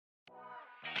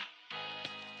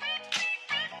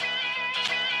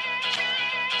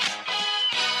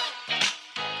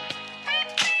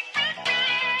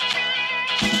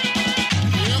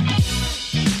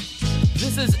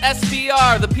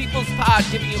SBR, the People's Pod,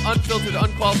 giving you unfiltered,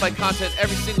 unqualified content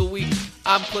every single week.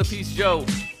 I'm Cliff East Joe.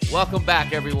 Welcome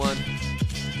back, everyone.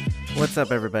 What's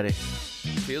up, everybody?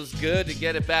 Feels good to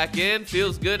get it back in.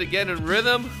 Feels good to get in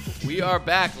rhythm. We are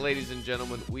back, ladies and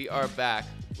gentlemen. We are back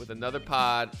with another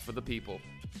pod for the people.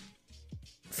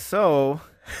 So,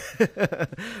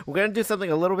 we're going to do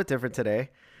something a little bit different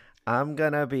today. I'm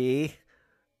going to be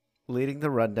leading the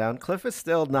rundown. Cliff is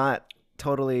still not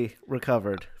totally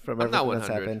recovered from everything that's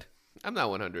happened. I'm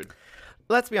not 100.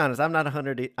 Let's be honest, I'm not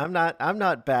 100. I'm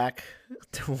not back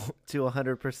to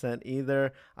 100%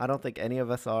 either. I don't think any of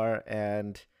us are,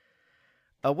 and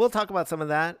we'll talk about some of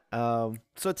that.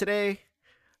 So today,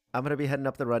 I'm gonna be heading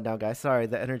up the rundown, guys. Sorry,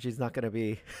 the energy's not gonna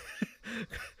be.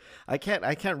 I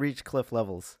can't reach Cliff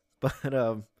levels, but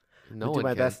I'll do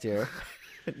my best here.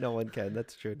 No one can.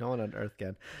 That's true. No one on earth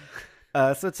can.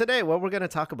 So today, what we're going to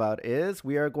talk about is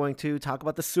we are going to talk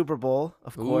about the Super Bowl,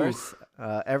 of course,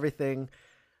 everything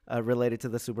related to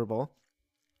the Super Bowl.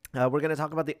 We're going to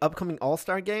talk about the upcoming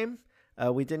All-Star game.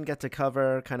 We didn't get to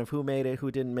cover kind of who made it,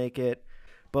 who didn't make it,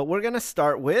 but we're going to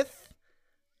start with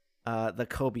the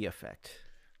Kobe effect.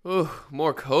 Ooh,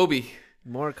 more Kobe.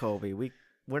 More Kobe.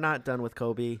 We're not done with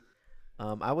Kobe.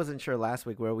 I wasn't sure last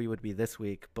week where we would be this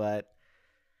week, but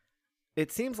it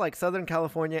seems like Southern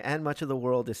California and much of the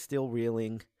world is still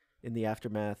reeling in the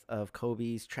aftermath of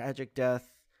Kobe's tragic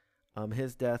death,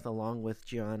 his death along with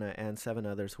Gianna and 7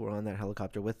 others who were on that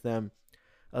helicopter with them.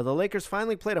 The Lakers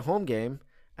finally played a home game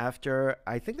after,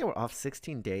 I think they were off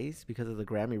 16 days because of the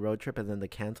Grammy road trip and then the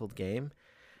canceled game.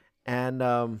 And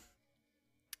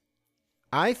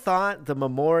I thought the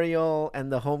memorial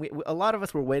and the home, a lot of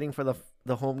us were waiting for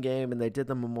the home game, and they did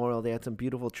the memorial. They had some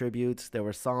beautiful tributes. There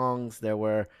were songs.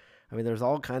 There's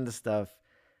all kinds of stuff.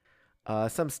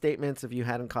 Some statements, if you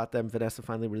hadn't caught them, Vanessa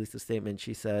finally released a statement.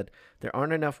 She said, "There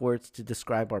aren't enough words to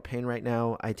describe our pain right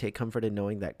now. I take comfort in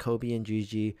knowing that Kobe and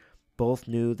Gigi both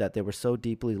knew that they were so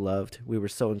deeply loved. We were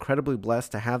so incredibly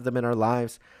blessed to have them in our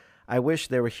lives. I wish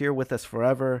they were here with us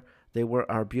forever. They were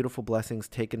our beautiful blessings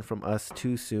taken from us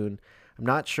too soon. I'm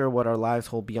not sure what our lives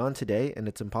hold beyond today, and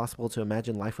it's impossible to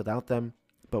imagine life without them.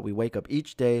 But we wake up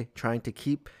each day trying to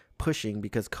keep pushing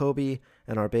because Kobe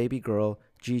and our baby girl,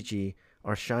 Gigi,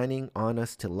 are shining on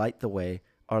us to light the way.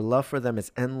 Our love for them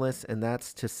is endless, and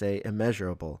that's to say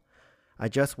immeasurable. I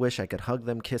just wish I could hug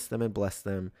them, kiss them, and bless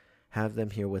them, have them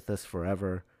here with us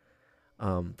forever."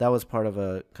 That was part of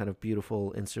a kind of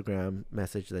beautiful Instagram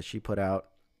message that she put out.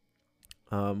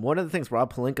 One of the things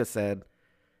Rob Pelinka said,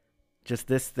 just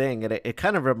this thing, and it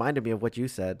kind of reminded me of what you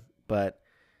said, but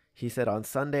he said, "On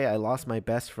Sunday, I lost my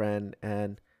best friend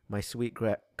and my sweet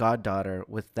goddaughter.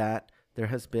 With that, there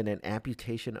has been an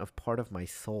amputation of part of my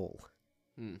soul."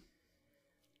 And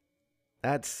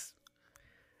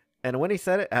when he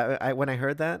said it, when I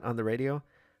heard that on the radio,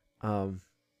 I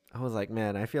was like,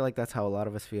 man, I feel like that's how a lot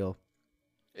of us feel.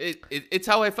 It's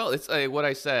how I felt. It's what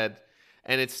I said,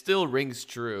 and it still rings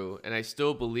true, and I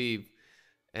still believe,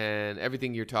 and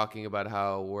everything you're talking about,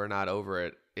 how we're not over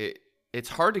it. It's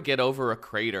hard to get over a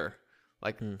crater.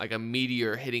 Like a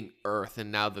meteor hitting Earth,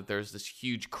 and now that there's this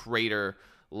huge crater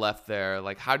left there,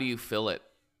 like, how do you fill it?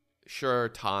 Sure,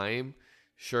 time,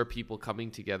 sure, people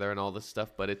coming together and all this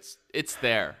stuff, but it's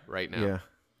there right now.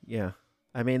 Yeah.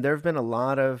 I mean, there have been a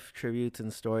lot of tributes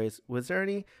and stories. Were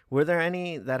there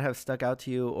any that have stuck out to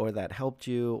you, or that helped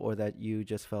you, or that you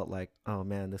just felt like, oh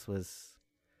man, this was...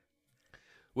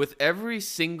 With every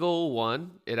single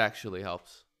one, it actually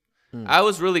helps. I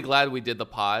was really glad we did the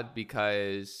pod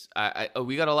because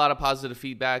we got a lot of positive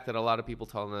feedback that a lot of people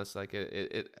telling us like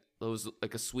it was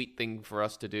like a sweet thing for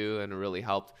us to do, and it really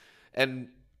helped. And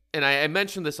I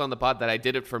mentioned this on the pod that I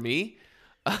did it for me,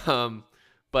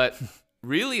 but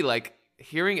really, like,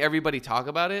 hearing everybody talk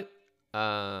about it,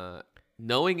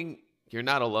 knowing you're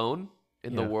not alone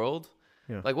in the world.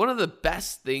 Yeah. Like, one of the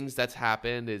best things that's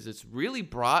happened is it's really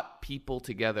brought people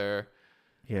together.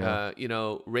 Yeah.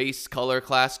 Race, color,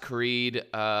 class, creed,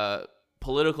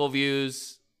 political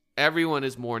views. Everyone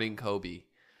is mourning Kobe.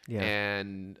 Yeah.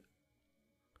 And,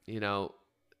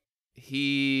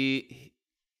 he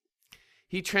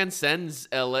transcends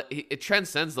LA. It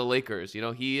transcends the Lakers.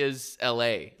 He is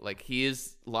LA. Like, he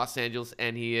is Los Angeles,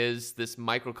 and he is this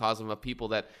microcosm of people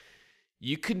that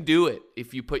you can do it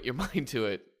if you put your mind to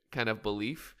it kind of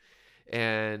belief.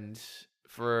 And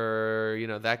for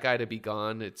that guy to be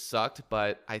gone, it sucked,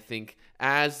 but I think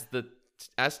as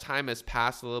time has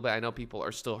passed a little bit, I know people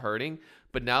are still hurting,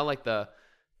 but now, like, the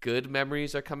good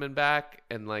memories are coming back,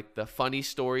 and, like, the funny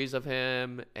stories of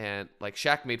him, and, like,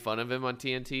 Shaq made fun of him on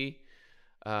TNT.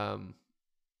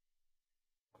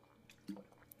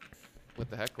 What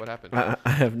the heck? What happened? I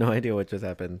have no idea what just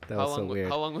happened. That was so weird.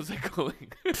 How long was it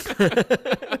going?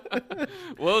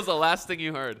 What was the last thing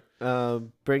you heard?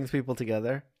 Brings people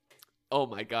together. Oh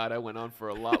my God, I went on for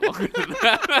a lot longer than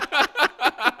that.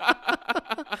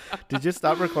 Did you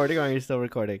stop recording or are you still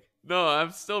recording? No,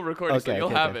 I'm still recording, so you'll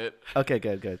have it. Okay,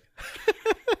 good.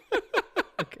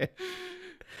 Okay.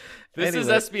 This is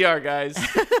SBR, guys.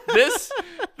 This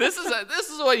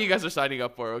is what you guys are signing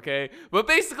up for, okay? But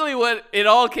basically what it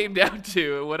all came down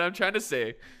to, and what I'm trying to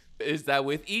say, is that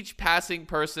with each passing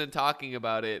person talking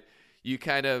about it, you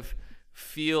kind of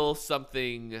feel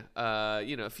something,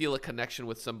 feel a connection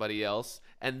with somebody else.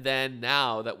 And then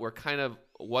now that we're kind of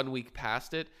 1 week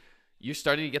past it, you're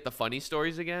starting to get the funny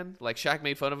stories again. Like Shaq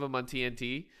made fun of him on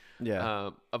TNT.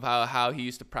 Yeah. Of how he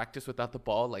used to practice without the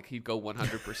ball. Like he'd go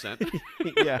 100%.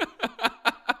 Yeah.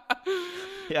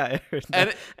 Yeah.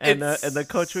 And the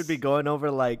coach would be going over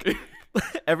like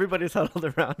everybody's huddled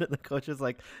around and the coach is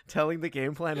like telling the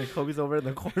game plan and Kobe's over in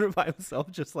the corner by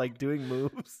himself just like doing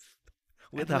moves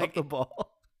without the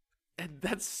ball. And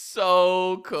that's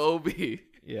so Kobe.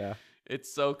 Yeah.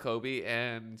 It's so Kobe.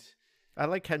 And I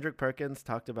like Kendrick Perkins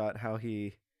talked about how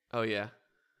he. Oh, yeah.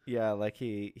 Yeah, like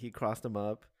he crossed him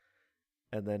up.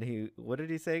 And then what did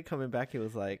he say? Coming back,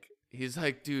 he's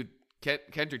like, dude,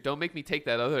 Kendrick, don't make me take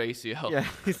that other ACL. Yeah,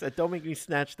 he said, don't make me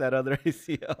snatch that other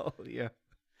ACL. Yeah.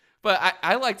 But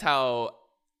I liked how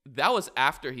that was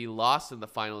after he lost in the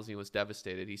finals. He was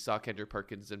devastated. He saw Kendrick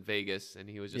Perkins in Vegas, and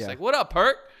he was just like, what up,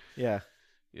 Perk? Yeah.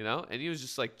 And he was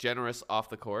just like generous off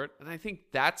the court. And I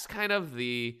think that's kind of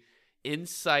the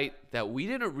insight that we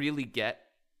didn't really get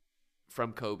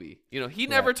from Kobe. He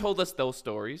never told us those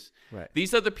stories. Right.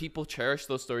 These other people cherish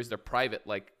those stories. They're private.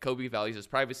 Like Kobe values his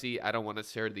privacy. I don't want to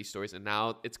share these stories. And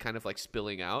now it's kind of like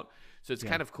spilling out. So it's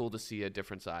kind of cool to see a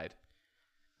different side.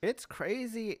 It's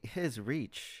crazy his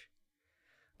reach.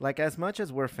 Like as much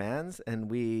as we're fans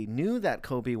and we knew that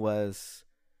Kobe was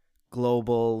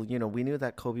global, we knew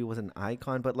that Kobe was an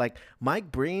icon, but like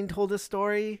Mike Breen told a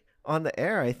story on the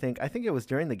air, I think it was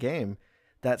during the game,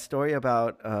 that story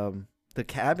about the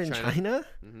cab in China.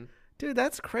 Mm-hmm. Dude,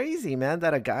 that's crazy, man,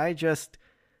 that a guy just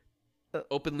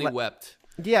openly wept.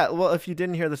 Yeah, well, if you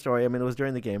didn't hear the story, I mean, it was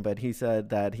during the game, but he said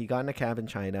that he got in a cab in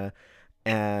China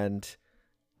and,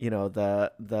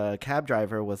 the cab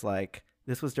driver was like,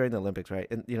 this was during the Olympics, right?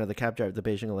 And, the cab driver, the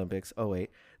Beijing Olympics,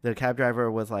 the cab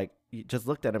driver was like, he just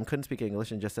looked at him, couldn't speak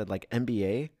English, and just said like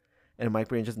NBA. And Mike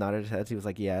Breen just nodded his head. He was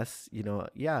like, yes, I'm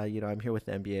here with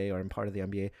the NBA or I'm part of the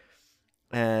NBA.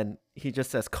 And he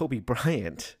just says, Kobe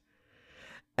Bryant.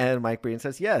 And Mike Breen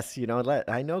says, yes,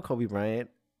 I know Kobe Bryant.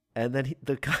 And then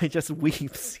the guy just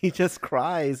weeps. He just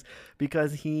cries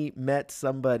because he met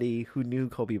somebody who knew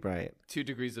Kobe Bryant. 2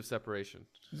 degrees of separation.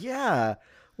 Yeah,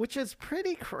 which is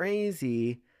pretty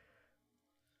crazy.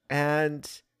 And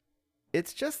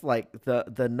it's just like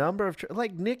the number of,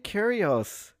 like Nick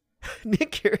Kyrgios.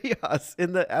 Nick Kyrgios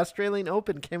in the Australian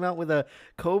Open came out with a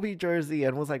Kobe jersey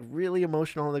and was like really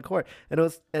emotional on the court.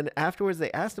 And afterwards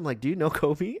they asked him like, "Do you know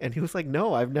Kobe?" And he was like,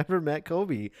 "No, I've never met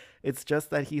Kobe. It's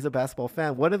just that he's a basketball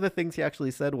fan." One of the things he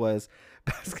actually said was,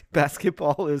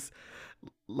 "Basketball is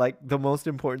like the most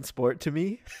important sport to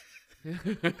me,"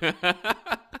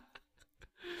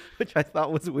 which I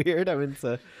thought was weird. I mean,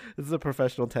 this is a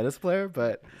professional tennis player,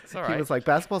 but he was like,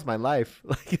 "Basketball's my life.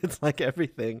 Like it's like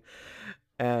everything."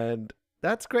 And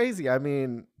that's crazy. I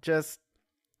mean, just,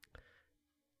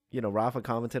 Rafa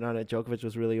commented on it. Djokovic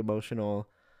was really emotional.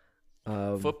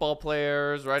 Football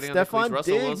players writing on the tweets.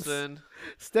 Russell Wilson.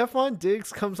 Stephon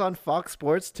Diggs comes on Fox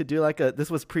Sports to do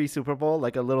this was pre-Super Bowl,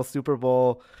 like a little Super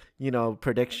Bowl,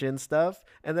 prediction stuff.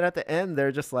 And then at the end,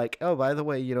 they're just like, oh, by the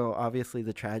way, obviously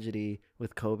the tragedy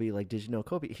with Kobe, like, did you know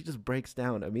Kobe? He just breaks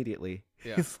down immediately.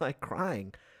 Yeah. He's like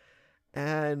crying.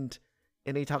 And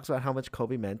he talks about how much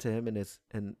Kobe meant to him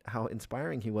and how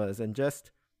inspiring he was. And just,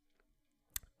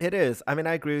 it is. I mean,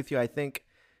 I agree with you. I think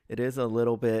it is a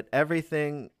little bit,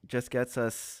 everything just gets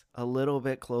us a little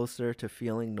bit closer to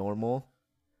feeling normal.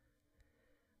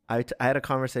 I had a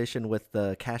conversation with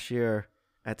the cashier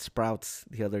at Sprouts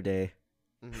the other day.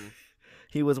 Mm-hmm.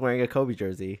 He was wearing a Kobe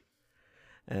jersey.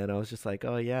 And I was just like,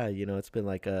 oh, yeah, it's been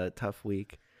like a tough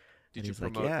week. Did you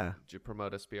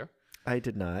promote SPR? I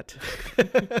did not.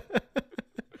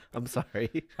 I'm sorry.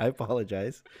 I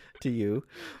apologize to you.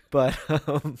 But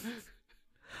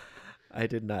I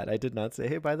did not. I did not say,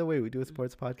 hey, by the way, we do a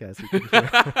sports podcast.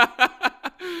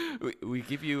 We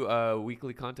give you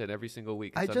weekly content every single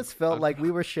week. I just felt like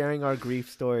we were sharing our grief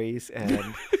stories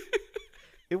and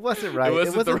it wasn't right.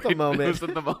 It wasn't the moment. It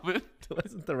wasn't the moment. It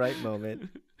wasn't the right moment.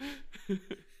 I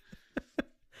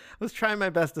was trying my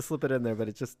best to slip it in there, but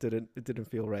it just didn't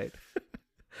feel right.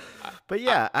 But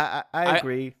yeah, I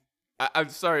agree. I'm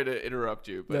sorry to interrupt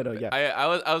you, but No, yeah.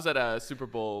 I was at a Super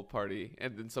Bowl party,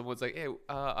 and then someone's like, "Hey,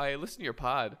 I listened to your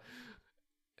pod,"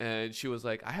 and she was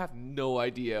like, "I have no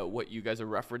idea what you guys are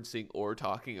referencing or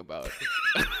talking about."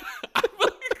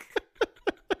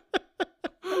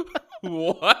 I'm like,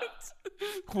 what?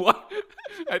 What?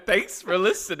 Thanks for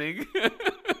listening.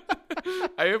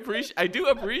 I do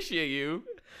appreciate you.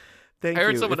 Thank I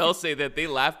heard you. someone else say that they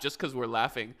laugh just because we're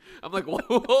laughing. I'm like,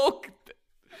 whoa.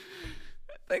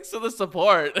 Thanks for the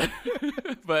support.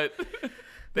 But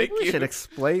thank We you. should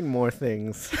explain more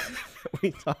things that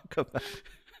we talk about.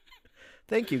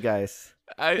 Thank you, guys.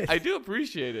 I do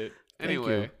appreciate it.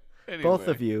 Anyway. Both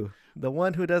of you. The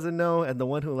one who doesn't know and the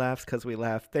one who laughs because we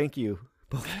laugh. Thank you,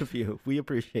 both of you. We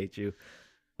appreciate you.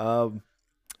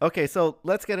 Okay, so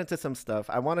let's get into some stuff.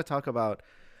 I want to talk about,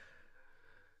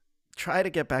 try to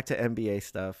get back to NBA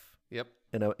stuff. Yep.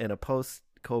 In a post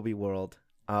Kobe world.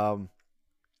 So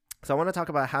I want to talk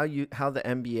about how the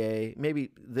NBA,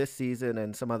 maybe this season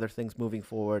and some other things moving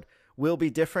forward, will be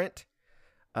different.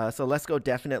 So let's go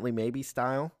definitely maybe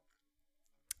style.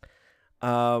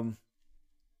 So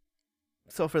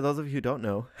for those of you who don't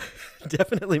know,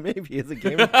 definitely maybe is a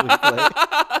game that we play.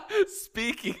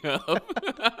 Speaking of.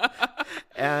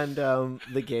 And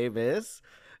the game is,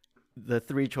 the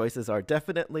three choices are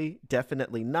definitely,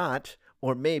 definitely not,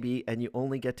 or maybe, and you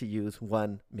only get to use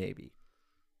one maybe.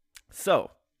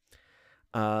 So,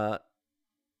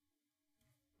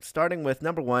 starting with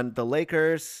number one, the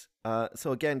Lakers.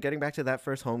 So again, getting back to that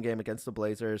first home game against the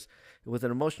Blazers, it was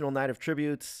an emotional night of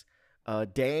tributes.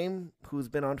 Dame, who's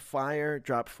been on fire,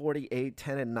 dropped 48,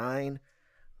 10 and 9.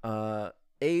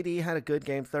 AD had a good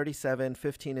game, 37,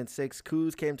 15 and 6.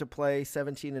 Kuz came to play,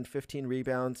 17 and 15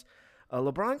 rebounds.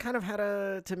 LeBron kind of had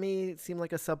to me, it seemed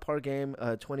like a subpar game,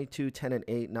 22, 10 and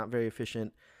 8, not very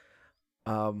efficient.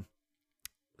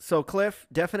 So Cliff,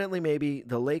 definitely maybe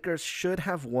the Lakers should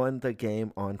have won the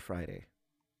game on Friday.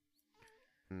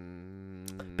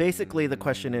 Basically, the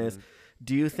question is,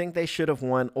 do you think they should have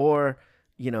won, or,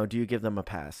 do you give them a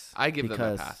pass? I give them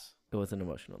a pass. It was an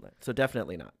emotional night. So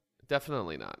definitely not.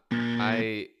 Definitely not.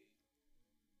 I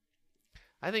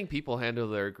think people handle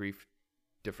their grief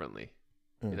differently,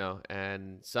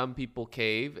 and some people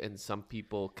cave and some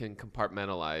people can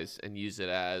compartmentalize and use it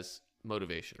as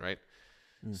motivation, right?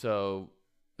 So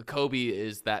Kobe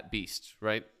is that beast,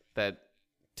 right? That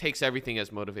takes everything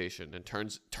as motivation and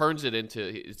turns it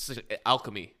into, it's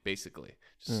alchemy, basically.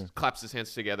 Just claps his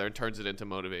hands together and turns it into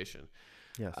motivation.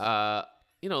 Yes.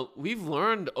 We've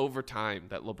learned over time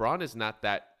that LeBron is not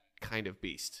that kind of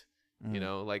beast.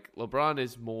 Like LeBron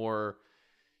is more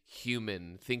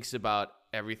human, thinks about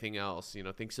everything else,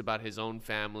 thinks about his own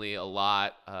family a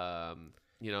lot. The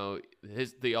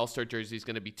All-Star jersey is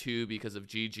going to be 2 because of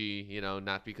Gigi,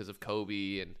 not because of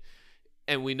Kobe.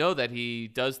 And we know that he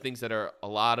does things that are a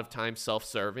lot of times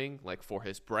self-serving, like for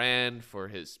his brand, for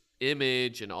his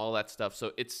image and all that stuff.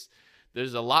 So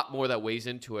there's a lot more that weighs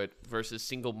into it versus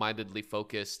single-mindedly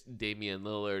focused Damian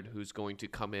Lillard, who's going to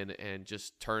come in and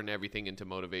just turn everything into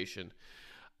motivation.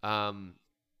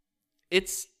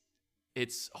 It's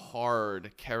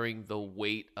hard carrying the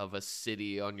weight of a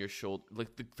city on your shoulder,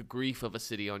 like the grief of a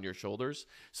city on your shoulders.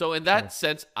 So in that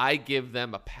sense, I give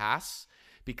them a pass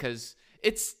because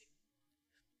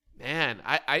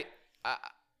I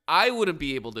wouldn't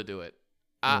be able to do it.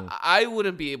 I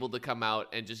wouldn't be able to come out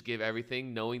and just give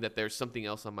everything knowing that there's something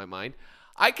else on my mind.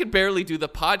 I could barely do the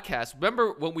podcast.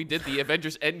 Remember when we did the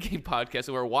Avengers Endgame podcast and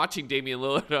we were watching Damian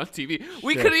Lillard on TV?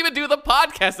 We couldn't even do the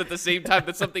podcast at the same time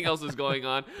that something else was going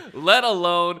on, let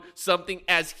alone something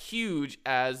as huge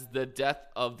as the death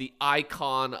of the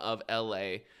icon of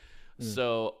LA.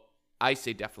 So I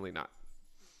say definitely not.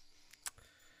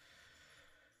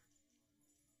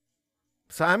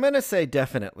 So I'm going to say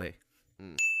definitely.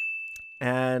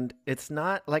 And it's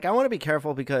not, like, I want to be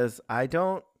careful because I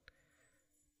understand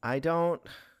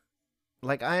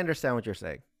what you're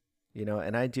saying,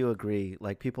 and I do agree.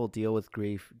 Like, people deal with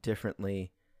grief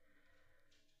differently.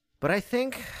 But I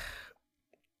think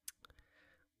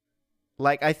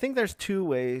there's 2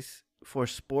 ways for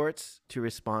sports to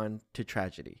respond to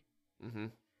tragedy.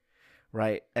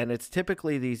 Right? And it's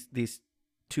typically these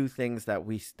 2 things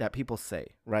that people say,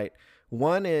 right?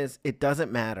 One is it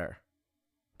doesn't matter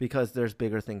because there's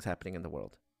bigger things happening in the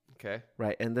world. Okay.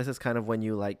 Right. And this is kind of when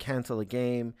you like cancel a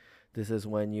game. This is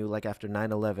when you like after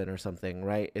 9/11 or something,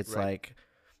 right? It's like,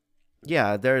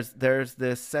 yeah, there's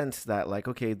this sense that like,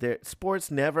 okay,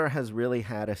 sports never has really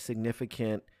had a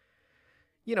significant,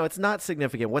 it's not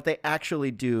significant. What they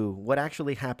actually do, what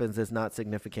actually happens is not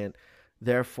significant.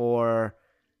 Therefore,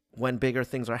 when bigger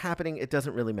things are happening, it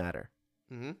doesn't really matter.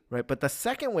 Mm-hmm. right? But the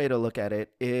second way to look at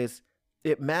it is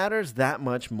it matters that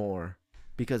much more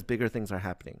because bigger things are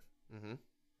happening. Mm-hmm.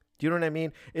 Do you know what I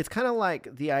mean? It's kind of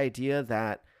like the idea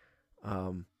that,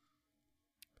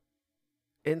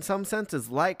 in some senses,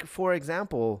 like, for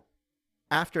example,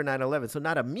 after 9/11, so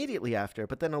not immediately after,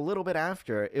 but then a little bit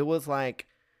after, it was like,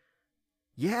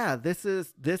 yeah, this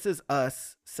is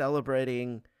us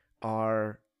celebrating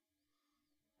our,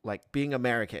 like, being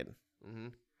American. Mm-hmm.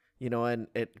 You know, and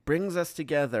it brings us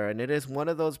together, and it is one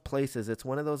of those places, it's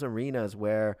one of those arenas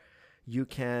where you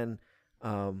can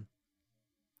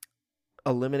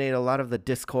eliminate a lot of the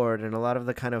discord and a lot of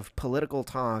the kind of political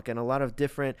talk and a lot of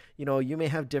different, you know, you may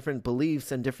have different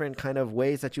beliefs and different kind of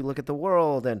ways that you look at the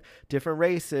world and different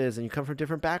races, and you come from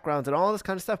different backgrounds and all this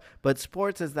kind of stuff. But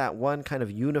sports is that one kind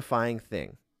of unifying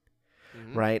thing,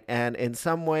 right? And in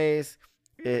some ways,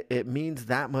 it means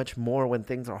that much more when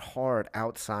things are hard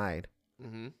outside.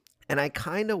 Mm-hmm. And I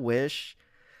kind of wish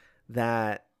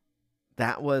that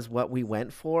was what we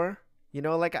went for. You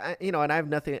know, like, and I have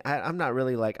nothing, I'm not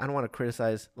really like, I don't want to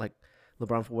criticize like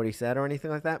LeBron for what he said or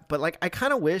anything like that. But like, I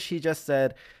kind of wish he just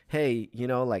said, hey, you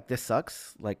know, like, this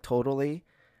sucks, like, totally.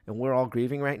 And we're all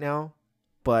grieving right now.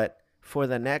 But for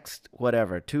the next,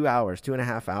 whatever, 2 hours,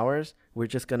 2.5 hours, we're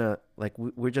just going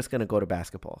to go to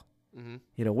basketball. Mm-hmm.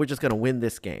 You know, we're just going to win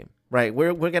this game, right?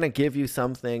 We're going to give you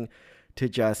something to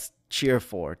just cheer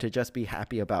for, to just be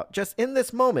happy about, just in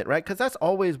this moment, right? Because that's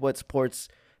always what sports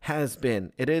has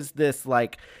been. It is this,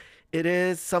 like, it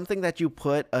is something that you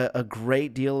put a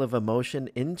great deal of emotion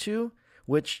into,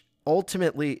 which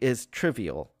ultimately is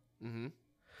trivial. Mm-hmm.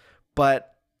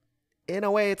 But in a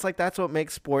way, it's like that's what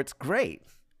makes sports great,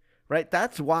 right?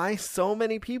 That's why so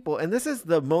many people, and this is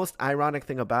the most ironic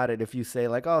thing about it, if you say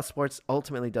like, oh, sports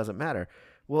ultimately doesn't matter.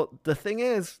 Well, the thing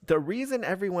is, the reason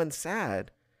everyone's sad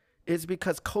is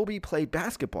because Kobe played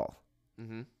basketball.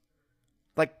 Mm-hmm.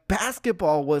 Like,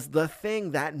 basketball was the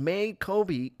thing that made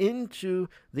Kobe into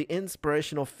the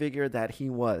inspirational figure that he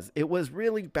was. It was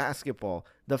really basketball.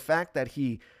 The fact that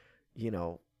he, you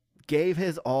know, gave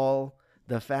his all,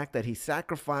 the fact that he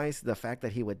sacrificed, the fact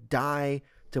that he would die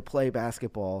to play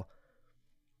basketball.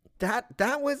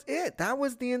 That was it. That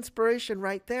was the inspiration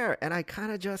right there. And I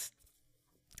kind of just,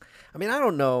 I mean, I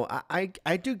don't know.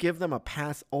 I do give them a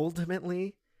pass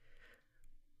ultimately,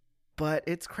 but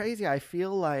it's crazy. I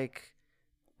feel like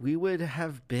we would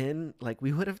have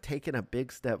taken a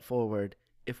big step forward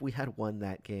if we had won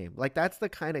that game. Like, that's the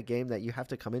kind of game that you have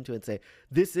to come into and say,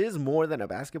 this is more than a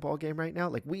basketball game right now.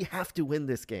 Like, we have to win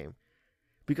this game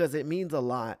because it means a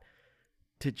lot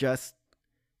to just,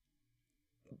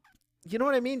 you know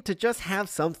what I mean? To just have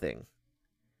something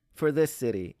for this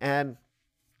city. And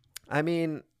I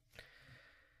mean,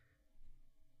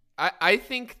 I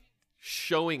think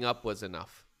showing up was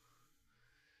enough.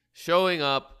 Showing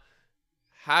up,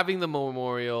 having the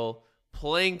memorial,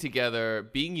 playing together,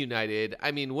 being united.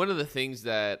 I mean, one of the things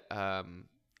that a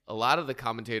lot of the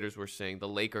commentators were saying, the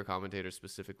Laker commentators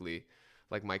specifically,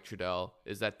 like Mike Trudell,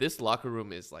 is that this locker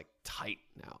room is like tight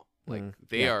now. Like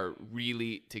they are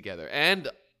really together. And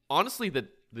honestly, the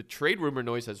trade rumor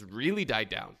noise has really died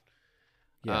down.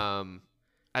 Yeah.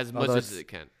 As much as it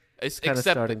can.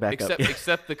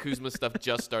 Except the Kuzma stuff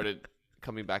just started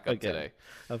coming back up today.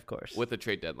 Of course. With the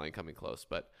trade deadline coming close.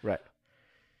 But right.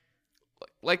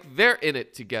 Like, they're in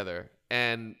it together,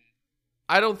 and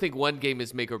I don't think one game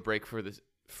is make or break for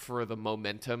the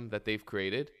momentum that they've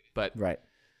created. But right,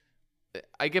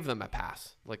 I give them a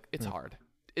pass. Like, it's hard.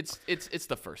 It's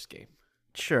the first game.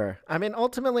 Sure. I mean,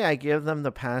 ultimately, I give them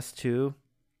the pass too.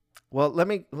 Well,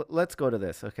 let's go to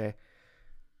this, okay?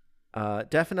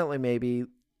 Definitely, maybe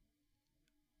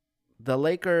the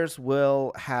Lakers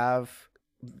will have.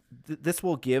 This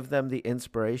will give them the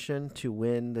inspiration to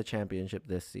win the championship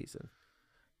this season.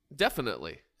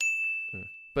 Definitely.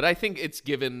 But I think it's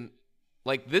given,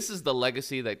 like, this is the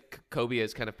legacy that Kobe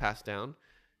has kind of passed down.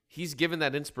 He's given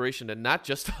that inspiration to not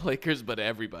just the Lakers, but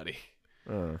everybody.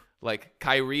 Like,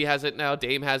 Kyrie has it now.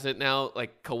 Dame has it now.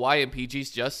 Like, Kawhi and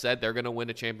PG's just said they're going to win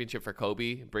a championship for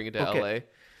Kobe and bring it to LA.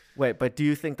 Wait, but do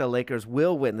you think the Lakers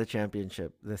will win the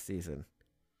championship this season?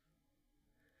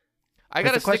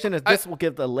 The question is, this will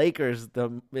give the Lakers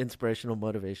the inspirational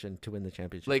motivation to win the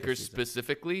championship. Lakers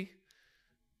specifically?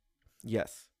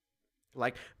 Yes.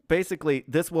 Like, basically,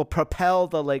 this will propel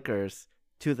the Lakers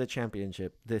to the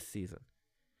championship this season.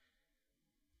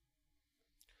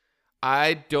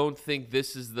 I don't think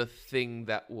this is the thing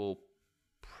that will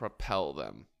propel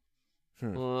them. I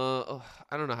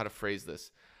don't know how to phrase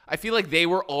this. I feel like they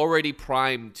were already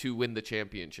primed to win the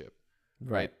championship.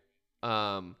 Right.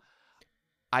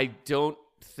 I don't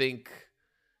think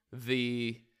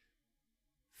the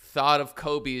thought of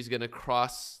Kobe is going to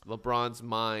cross LeBron's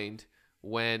mind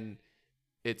when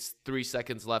it's 3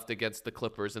 seconds left against the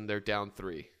Clippers and they're down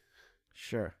 3.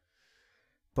 Sure.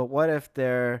 But what if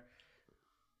they're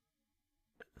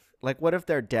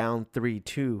down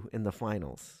 3-2 in the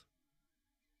finals?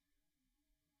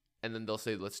 And then they'll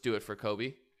say, let's do it for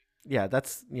Kobe. Yeah,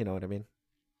 that's, you know what I mean?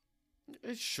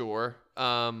 Sure.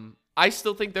 I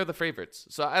still think they're the favorites.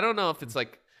 So I don't know if it's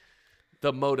like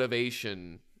the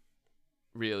motivation,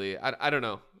 really. I don't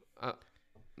know.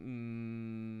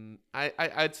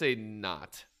 I'd say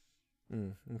not.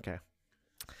 Okay.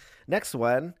 Next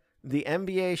one. The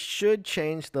NBA should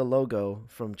change the logo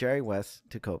from Jerry West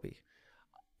to Kobe.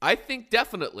 I think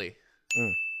definitely.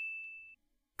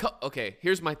 Okay,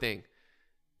 here's my thing.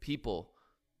 People,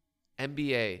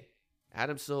 NBA,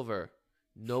 Adam Silver,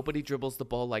 nobody dribbles the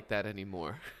ball like that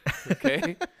anymore.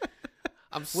 Okay?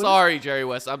 I'm sorry, Jerry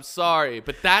West. I'm sorry,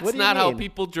 but that's not how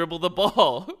people dribble the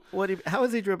ball. How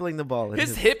is he dribbling the ball?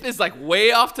 His hip is like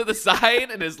way off to the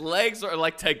side and his legs are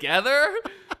like together.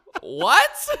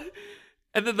 What?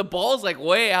 And then the ball's like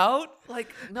way out?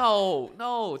 Like,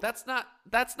 no, that's not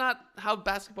how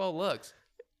basketball looks.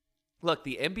 Look,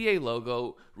 the NBA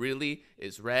logo really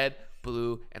is red,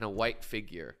 blue, and a white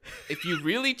figure. If you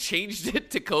really changed it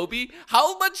to Kobe,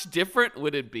 how much different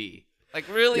would it be? Like,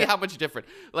 really, how much different?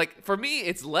 Like, for me,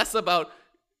 it's less about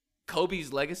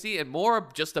Kobe's legacy and more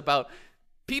just about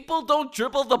people don't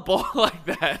dribble the ball like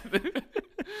that.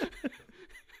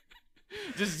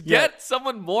 Just get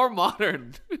someone more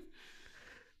modern.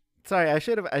 Sorry, I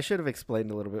should have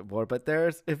explained a little bit more, but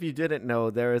if you didn't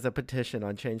know, there is a petition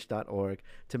on change.org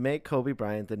to make Kobe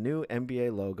Bryant the new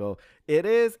NBA logo. It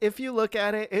is, if you look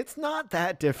at it, it's not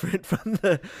that different from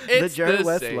the Jerry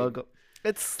West logo.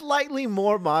 It's slightly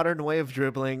more modern way of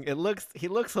dribbling. He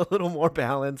looks a little more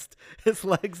balanced. His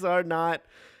legs are not.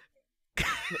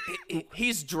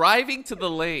 He's driving to the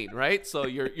lane, right? So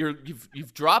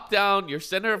you've dropped down. Your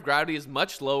center of gravity is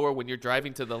much lower when you're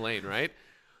driving to the lane, right?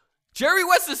 Jerry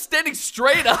West is standing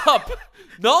straight up.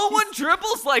 No one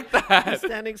dribbles like that. He's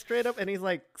standing straight up, and he's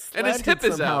like and his hip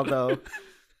is somehow, out.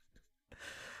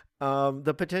 Though.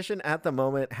 The petition at the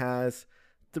moment has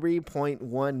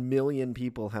 3.1 million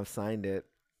people have signed it.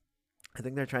 I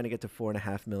think they're trying to get to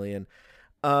 4.5 million.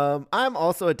 I'm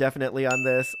also definitely on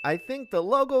this. I think the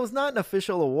logo is not an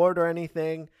official award or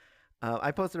anything.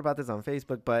 I posted about this on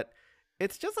Facebook, but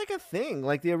it's just like a thing.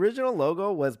 Like, the original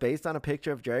logo was based on a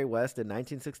picture of Jerry West in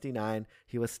 1969.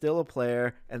 He was still a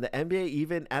player, and the NBA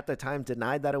even at the time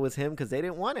denied that it was him because they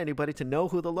didn't want anybody to know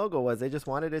who the logo was. They just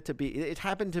wanted it to be. It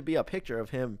happened to be a picture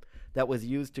of him that was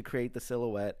used to create the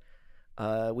silhouette.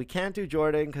 We can't do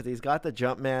Jordan because he's got the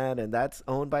Jumpman, and that's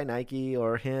owned by Nike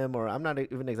or him, or I'm not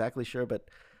even exactly sure, but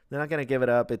they're not going to give it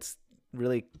up. It's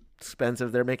really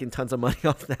expensive. They're making tons of money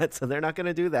off that, so they're not going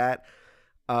to do that.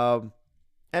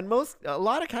 And a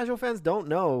lot of casual fans don't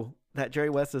know that Jerry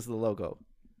West is the logo.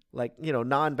 Like,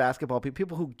 non-basketball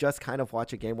people who just kind of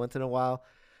watch a game once in a while.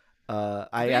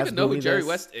 I didn't even know who Jerry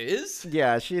West is?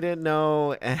 Yeah, she didn't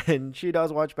know, and she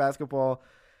does watch basketball.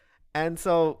 And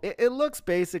so it looks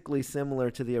basically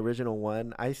similar to the original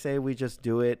one. I say we just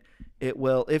do it. It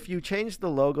will. If you change the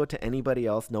logo to anybody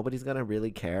else, nobody's going to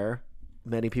really care.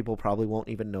 Many people probably won't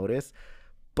even notice.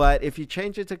 But if you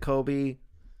change it to Kobe,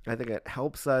 I think it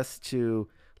helps us to,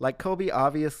 like, Kobe,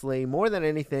 obviously, more than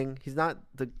anything, he's not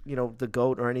the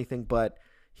GOAT or anything, but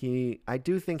I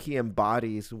do think he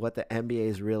embodies what the NBA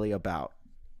is really about,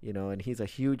 and he's a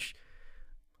huge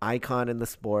icon in the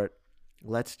sport.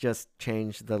 Let's just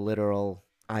change the literal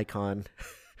icon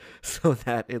so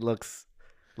that it looks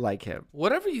like him.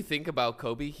 Whatever you think about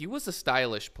Kobe, he was a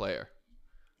stylish player.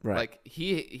 Right. Like,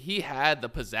 he had the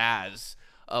pizzazz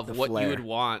of The what flair. you would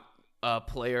want a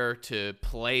player to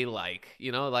play like.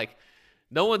 Like,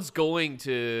 no one's going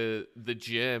to the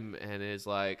gym and is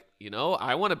like,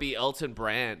 I want to be Elton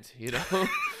Brand,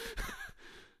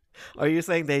 Are you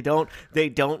saying they don't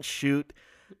shoot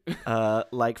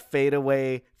like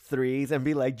fadeaway threes and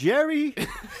be like, Jerry?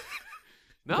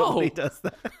 No. Nobody does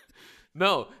that.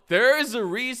 No, there is a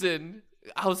reason.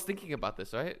 I was thinking about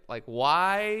this, right? Like,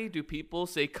 why do people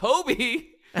say Kobe?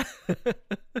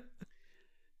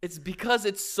 It's because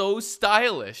it's so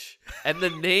stylish and the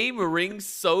name rings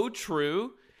so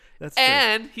true. That's true.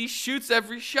 And he shoots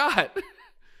every shot.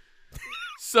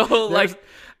 So,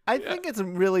 I think it's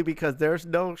really because there's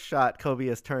no shot Kobe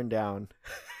has turned down.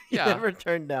 He never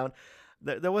turned down.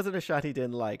 There wasn't a shot he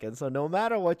didn't like. And so no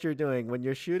matter what you're doing, when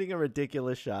you're shooting a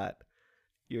ridiculous shot,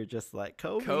 you're just like,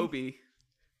 Kobe.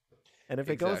 And if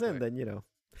it goes in, then,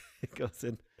 it goes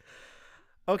in.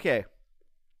 Okay.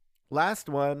 Last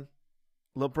one.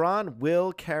 LeBron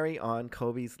will carry on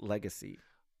Kobe's legacy.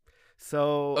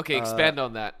 So Okay, expand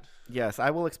on that. yes,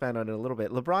 I will expand on it a little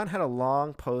bit. LeBron had a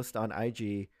long post on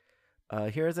IG.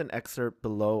 Here's an excerpt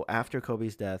below after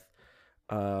Kobe's death.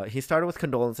 He started with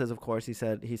condolences, of course. He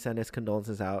said he sent his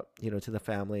condolences out, to the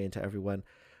family and to everyone.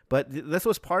 But this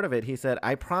was part of it. He said,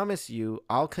 "I promise you,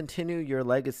 I'll continue your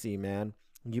legacy, man.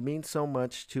 You mean so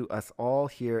much to us all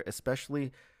here,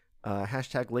 especially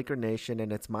hashtag Laker Nation,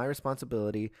 and it's my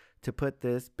responsibility to put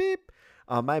this beep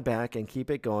on my back and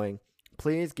keep it going.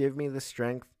 Please give me the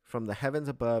strength from the heavens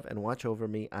above and watch over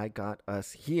me. I got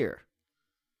us here."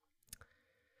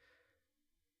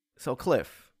 So,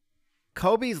 Cliff,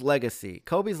 Kobe's legacy.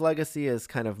 Kobe's legacy is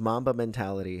kind of Mamba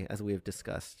mentality, as we've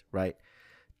discussed, right?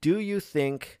 Do you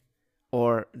think,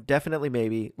 or definitely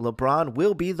maybe, LeBron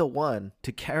will be the one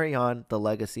to carry on the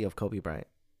legacy of Kobe Bryant?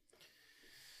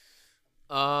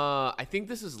 I think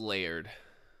this is layered.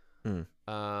 Mm.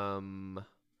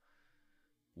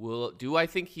 Do I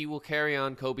think he will carry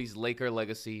on Kobe's Laker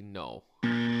legacy? No.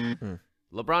 Mm.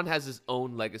 LeBron has his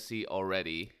own legacy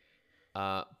already.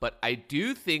 But I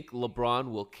do think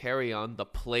LeBron will carry on the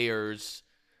players'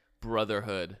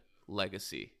 brotherhood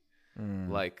legacy.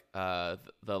 Like I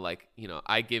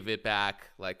give it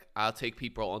back. Like, I'll take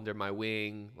people under my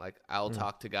wing. Like, I'll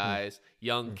talk to guys.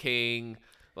 Young King,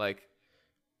 like,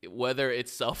 whether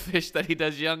it's selfish that he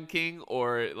does Young King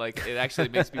or like it actually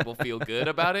makes people feel good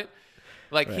about it.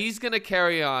 Like, right. He's gonna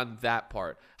carry on that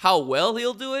part. How well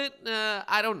he'll do it,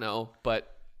 I don't know,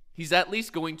 but he's at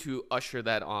least going to usher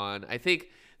that on. I think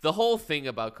the whole thing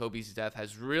about Kobe's death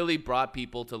has really brought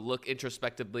people to look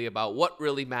introspectively about what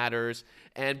really matters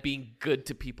and being good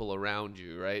to people around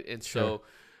you, right? And so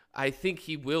I think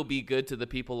he will be good to the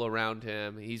people around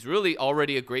him. He's really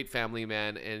already a great family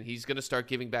man, and he's going to start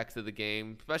giving back to the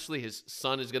game. Especially his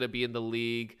son is going to be in the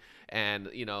league, and,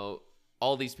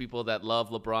 all these people that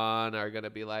love LeBron are going to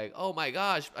be like, "Oh my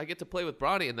gosh, I get to play with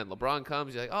Bronny." And then LeBron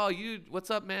comes, he's like, "Oh, what's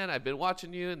up, man? I've been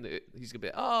watching you." And he's going to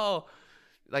be, "Oh,"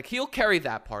 like, he'll carry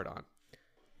that part on.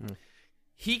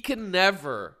 He can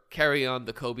never carry on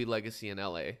the Kobe legacy in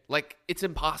LA. Like, it's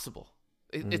impossible.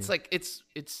 It's like,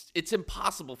 it's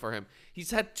impossible for him. He's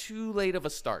had too late of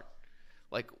a start.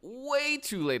 Like, way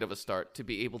too late of a start to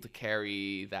be able to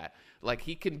carry that. Like,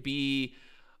 he can be,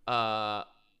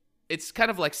 it's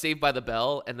kind of like Saved by the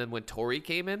Bell, and then when Tori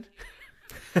came in,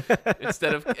 and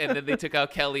then they took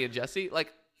out Kelly and Jesse.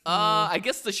 Like, I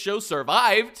guess the show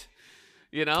survived,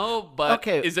 but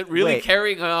okay, is it really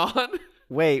carrying on?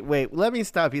 Wait, let me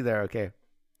stop you there, okay?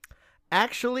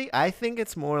 Actually, I think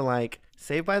it's more like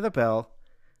Saved by the Bell,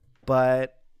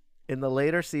 but in the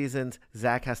later seasons,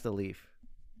 Zach has to leave,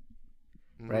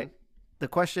 right? The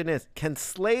question is, can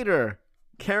Slater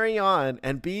carry on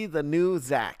and be the new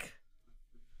Zach?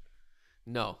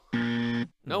 No.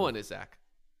 No one is Zach.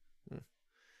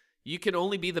 You can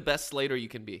only be the best Slater you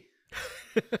can be.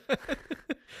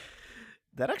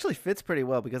 That actually fits pretty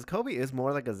well because Kobe is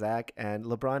more like a Zach and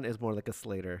LeBron is more like a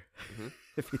Slater,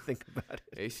 if you think about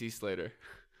it. AC Slater.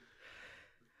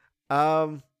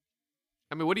 I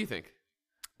mean, what do you think?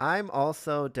 I'm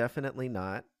also definitely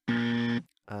not.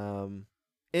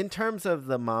 In terms of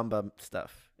the Mamba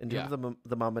stuff, in terms of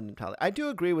the Mamba mentality, I do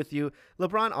agree with you.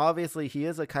 LeBron, obviously, he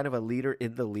is a kind of a leader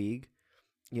in the league,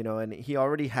 and he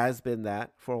already has been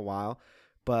that for a while.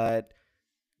 But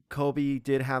Kobe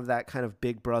did have that kind of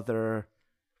big brother.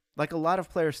 Like, a lot of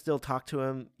players still talk to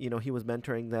him. He was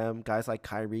mentoring them. Guys like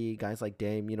Kyrie, guys like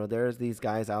Dame. There's these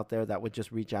guys out there that would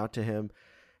just reach out to him.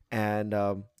 And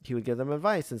he would give them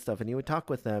advice and stuff, and he would talk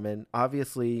with them. And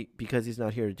obviously, because he's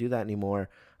not here to do that anymore,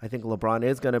 I think LeBron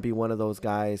is going to be one of those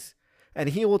guys. And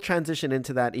he will transition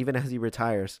into that even as he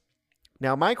retires.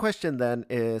 Now, my question then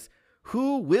is,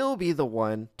 who will be the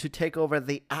one to take over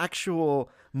the actual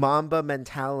Mamba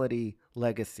mentality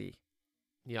legacy?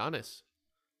 Giannis.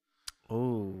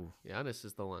 Oh. Giannis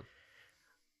is the one.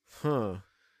 Well,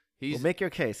 make your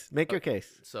case. Make your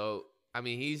case. So, I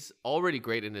mean, he's already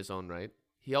great in his own right.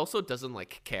 He also doesn't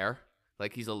care.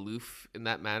 Like, he's aloof in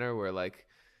that manner where, like,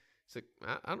 it's like,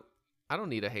 I don't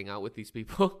need to hang out with these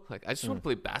people. Like, I just want to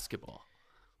play basketball.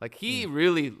 Like, he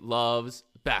really loves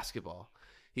basketball.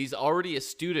 He's already a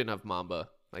student of Mamba.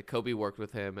 Like, Kobe worked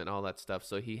with him and all that stuff.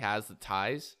 So he has the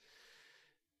ties.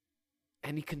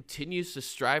 And he continues to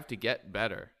strive to get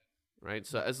better. Right?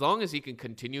 So as long as he can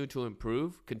continue to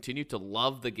improve, continue to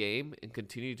love the game, and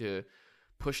continue to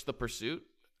push the pursuit,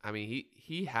 I mean,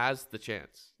 he has the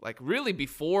chance. Like, really,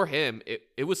 before him,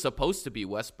 it was supposed to be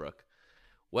Westbrook.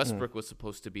 Westbrook was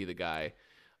supposed to be the guy.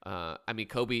 I mean,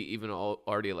 Kobe even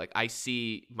already, like, I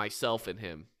see myself in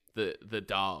him, the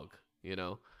dog,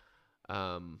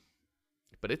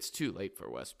 But it's too late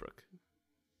for Westbrook.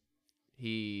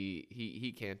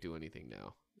 He can't do anything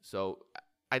now. So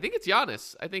I think it's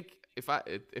Giannis. I think if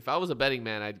I was a betting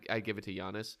man, I'd give it to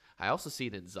Giannis. I also see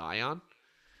it in Zion.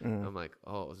 I'm like,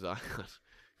 oh, Zion,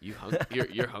 you're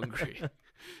hungry.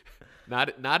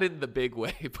 Not in the big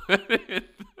way, but in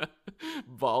the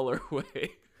baller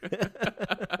way.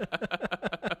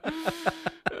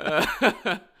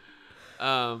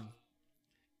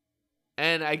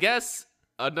 And I guess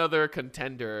another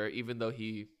contender, even though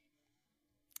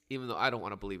I don't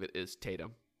want to believe it, is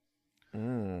Tatum.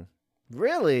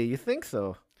 Really? You think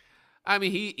so? I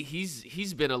mean,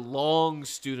 he's been a long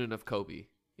student of Kobe.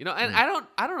 You know, and I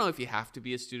don't know if you have to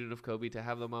be a student of Kobe to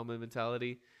have the Mamba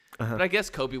mentality. But I guess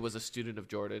Kobe was a student of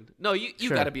Jordan. No, you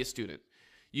Sure. got to be a student.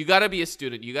 You got to be a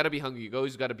student. You got to be hungry. You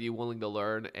always got to be willing to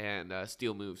learn and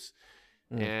steal moves.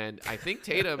 And I think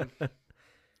Tatum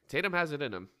has it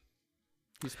in him.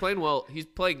 He's playing well. He's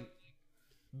playing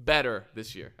better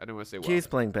this year. I don't want to say well. He's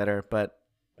playing better, but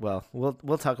well,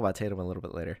 we'll talk about Tatum a little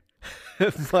bit later.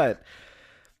 But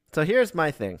so here's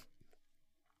my thing.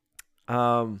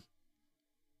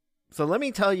 So let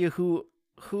me tell you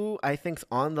who I think's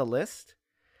on the list,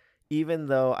 even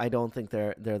though I don't think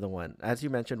they're the one. As you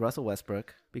mentioned, Russell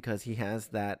Westbrook, because he has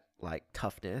that like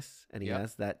toughness and he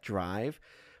has that drive,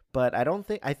 but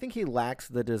I think he lacks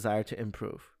the desire to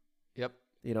improve. Yep.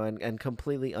 You know, and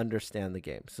completely understand the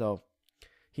game. So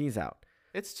he's out.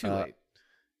 It's too late.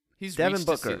 He's Devin reached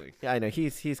the Booker. ceiling. Yeah, I know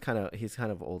he's kind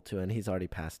of old too, and he's already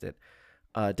past it.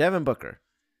 Devin Booker.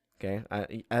 Okay,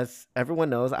 as everyone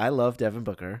knows, I love Devin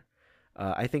Booker.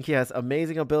 I think he has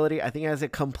amazing ability. I think he has a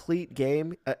complete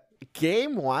game.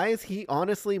 Game-wise, he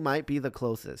honestly might be the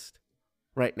closest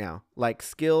right now. Like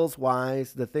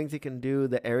skills-wise, the things he can do,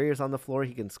 the areas on the floor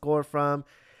he can score from,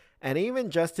 and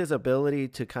even just his ability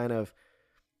to kind of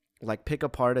like pick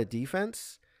apart a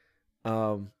defense.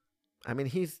 I mean,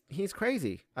 he's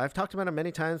crazy. I've talked about him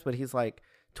many times, but he's like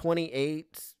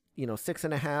 28,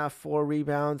 6.5, 4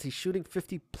 rebounds. He's shooting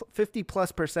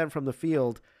 50+% from the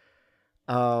field.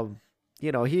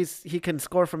 He can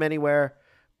score from anywhere,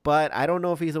 but I don't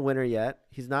know if he's a winner yet.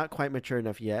 He's not quite mature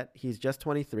enough yet. He's just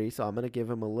 23, so I'm going to give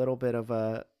him a little bit of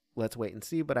a let's wait and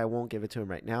see, but I won't give it to him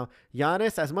right now.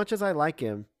 Giannis, as much as I like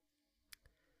him,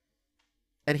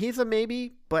 and he's a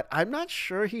maybe, but I'm not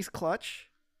sure he's clutch,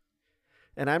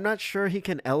 and I'm not sure he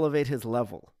can elevate his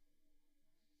level.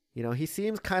 You know, he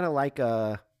seems kind of like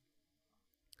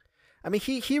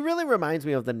he really reminds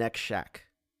me of the next Shaq.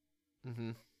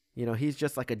 Mm-hmm. You know, he's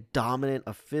just like a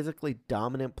physically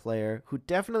dominant player who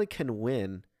definitely can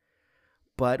win,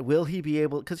 but will he be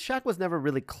able, because Shaq was never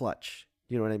really clutch,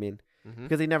 you know what I mean? Mm-hmm.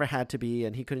 Because he never had to be,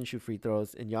 and he couldn't shoot free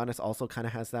throws, and Giannis also kind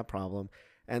of has that problem.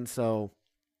 And so,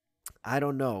 I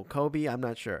don't know. Kobe, I'm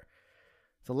not sure.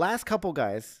 So last couple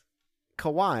guys,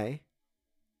 Kawhi,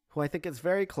 who I think is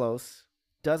very close,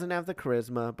 doesn't have the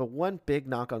charisma, but one big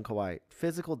knock on Kawhi,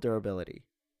 physical durability,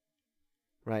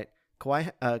 right?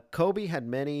 Kobe had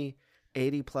many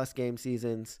 80-plus game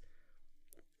seasons.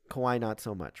 Kawhi not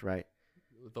so much, right?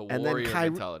 The warrior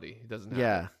mentality. He doesn't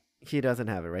have it. He doesn't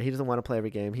have it, right? He doesn't want to play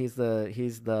every game. He's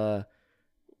the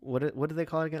what do they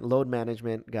call it again? Load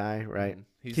management guy, right?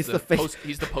 He's the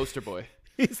poster boy.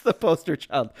 He's the poster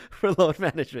child for load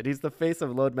management. He's the face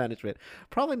of load management.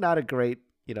 Probably not a great,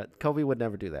 Kobe would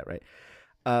never do that, right?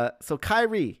 So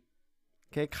Kyrie.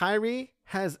 Okay, Kyrie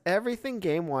has everything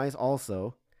game-wise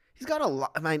also. He's got a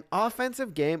lot,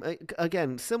 offensive game,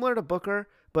 again, similar to Booker,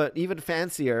 but even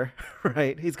fancier,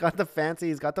 right? He's got the fancy,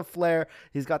 he's got the flair,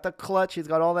 he's got the clutch, he's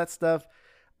got all that stuff.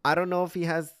 I don't know if he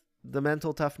has the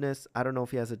mental toughness. I don't know if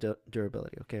he has a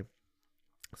durability, okay?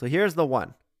 So here's the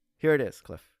one. Here it is,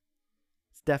 Cliff.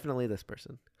 It's definitely this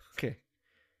person. Okay.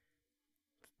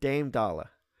 Dame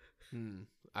Dalla.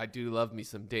 I do love me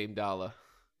some Dame Dalla.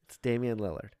 It's Damian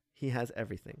Lillard. He has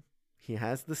everything. He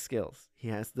has the skills. He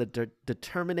has the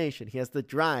determination. He has the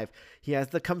drive. He has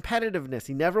the competitiveness.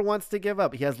 He never wants to give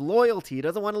up. He has loyalty. He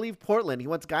doesn't want to leave Portland. He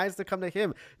wants guys to come to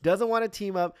him. Doesn't want to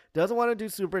team up. Doesn't want to do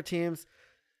super teams.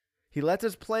 He lets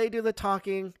his play do the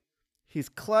talking. He's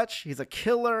clutch. He's a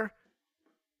killer.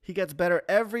 He gets better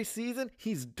every season.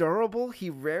 He's durable.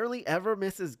 He rarely ever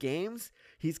misses games.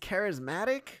 He's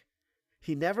charismatic.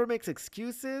 He never makes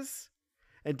excuses.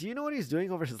 And do you know what he's doing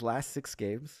over his last 6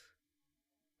 games?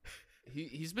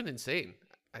 He's been insane.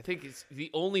 I think he's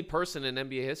the only person in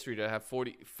NBA history to have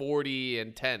 40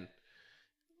 and 10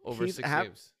 over 6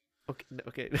 games.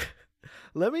 Okay.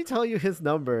 Let me tell you his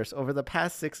numbers over the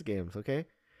past 6 games, okay?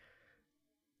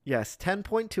 Yes,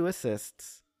 10.2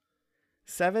 assists,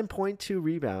 7.2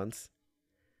 rebounds,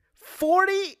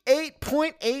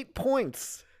 48.8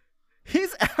 points.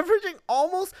 He's averaging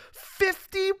almost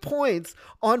 50 points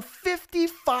on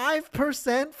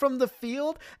 55% from the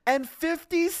field and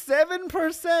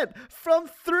 57% from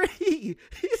three.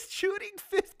 He's shooting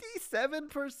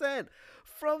 57%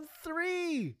 from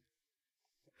three.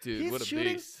 Dude, what a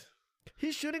beast.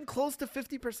 He's shooting close to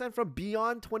 50% from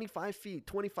beyond 25 feet,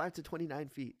 25 to 29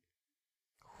 feet.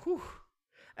 Whew.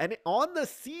 And on the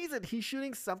season, he's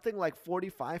shooting something like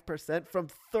 45% from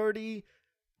 30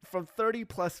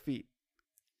 plus feet.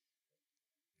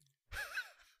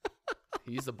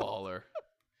 He's a baller.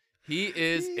 He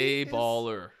is a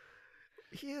baller.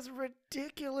 He is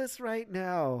ridiculous right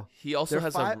now. He also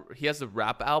has a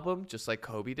rap album just like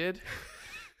Kobe did.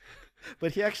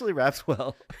 But he actually raps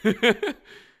well.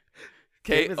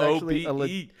 Kobe,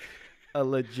 a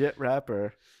legit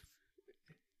rapper.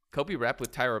 Kobe rapped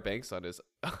with Tyra Banks on his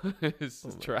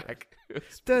track.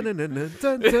 Dun dun dun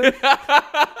dun dun dun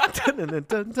dun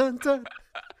dun dun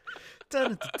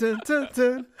dun dun dun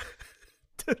dun.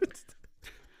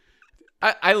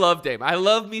 I love Dame. I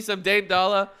love me some Dame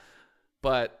Dollar,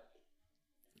 but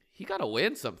he gotta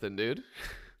win something, dude.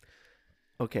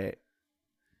 Okay.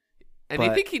 And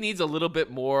I think he needs a little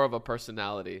bit more of a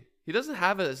personality. He doesn't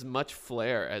have as much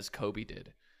flair as Kobe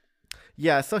did.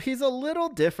 Yeah, so he's a little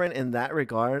different in that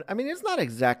regard. I mean, it's not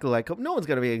exactly like Kobe. No one's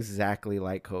going to be exactly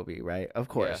like Kobe, right? Of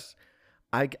course.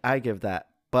 Yeah. I give that.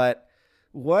 But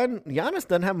Giannis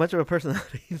doesn't have much of a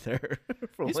personality either.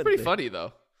 He's pretty funny,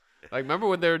 though. Like, remember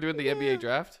when they were doing the NBA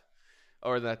draft?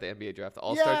 Or not the NBA draft, the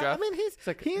All-Star draft? I mean, he's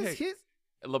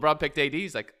LeBron picked AD.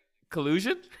 He's like,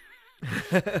 collusion?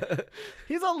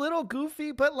 He's a little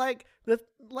goofy, but Kobe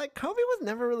was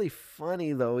never really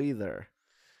funny though either.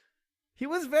 He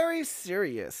was very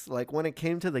serious, like when it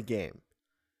came to the game,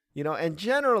 and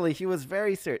generally he was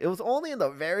very serious. It was only in the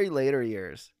very later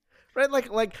years, right?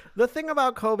 Like the thing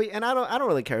about Kobe, and I don't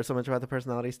really care so much about the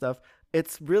personality stuff.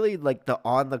 It's really like the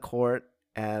on the court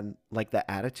and like the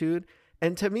attitude.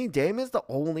 And to me, Dame is the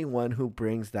only one who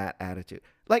brings that attitude.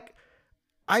 Like,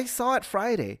 I saw it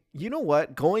Friday. You know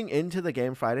what? Going into the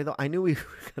game Friday, though, I knew we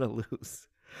were going to lose.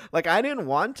 Like, I didn't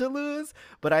want to lose,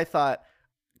 but I thought,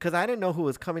 because I didn't know who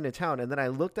was coming to town. And then I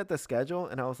looked at the schedule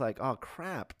and I was like, oh,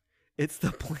 crap. It's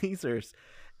the Blazers.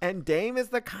 And Dame is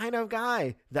the kind of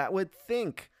guy that would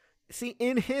think, see,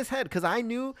 in his head, because I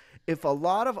knew if a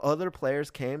lot of other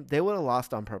players came, they would have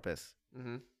lost on purpose.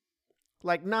 Mm-hmm.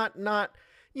 Like, not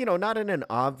in an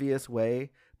obvious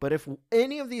way. But if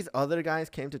any of these other guys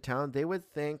came to town, they would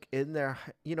think in their,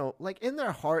 in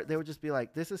their heart, they would just be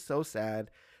like, this is so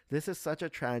sad. This is such a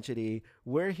tragedy.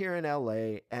 We're here in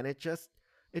LA and it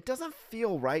doesn't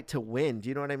feel right to win. Do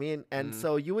you know what I mean? And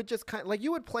so you would just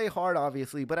you would play hard,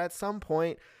 obviously, but at some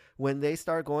point when they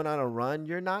start going on a run,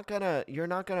 you're not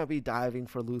gonna be diving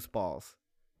for loose balls.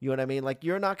 You know what I mean? Like,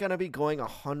 you're not going to be going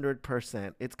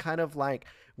 100%. It's kind of like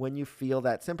when you feel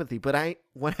that sympathy. But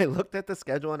when I looked at the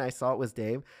schedule and I saw it was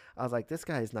Dame, I was like, this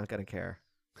guy is not going to care.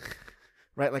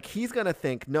 Right? Like, he's going to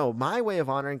think, no, my way of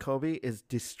honoring Kobe is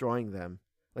destroying them.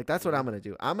 Like, that's what I'm going to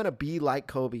do. I'm going to be like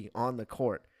Kobe on the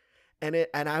court. And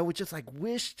I would just I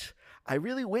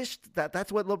really wished that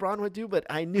that's what LeBron would do. But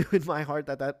I knew in my heart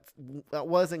that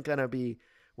wasn't going to be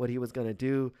what he was going to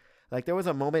do. Like, there was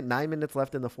a moment, 9 minutes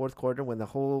left in the fourth quarter, when the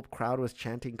whole crowd was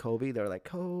chanting Kobe. They were like,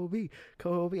 Kobe,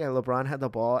 Kobe. And LeBron had the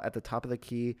ball at the top of the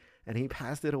key, and he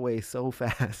passed it away so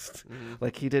fast. Mm-hmm.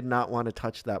 Like, he did not want to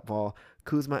touch that ball.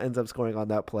 Kuzma ends up scoring on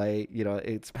that play.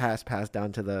 It's passed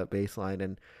down to the baseline,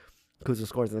 and Kuzma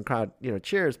scores, and the crowd,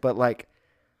 cheers. But,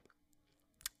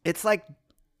 it's like,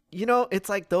 it's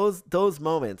like those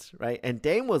moments, right? And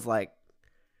Dame was like,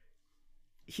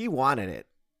 he wanted it.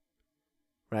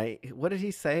 Right? What did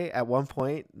he say? At one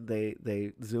point,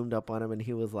 they zoomed up on him and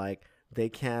he was like, they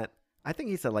can't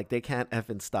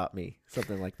effing stop me.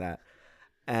 Something like that.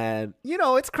 And,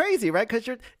 it's crazy, right?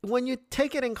 Because when you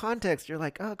take it in context, you're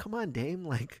like, oh, come on, Dame.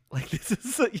 Like this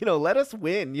is, let us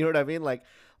win. You know what I mean?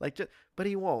 But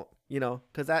he won't,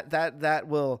 because that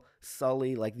will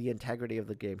sully like the integrity of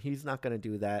the game. He's not going to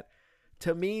do that.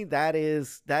 To me, that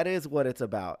is what it's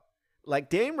about. Like,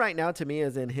 Dame right now, to me,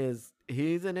 he's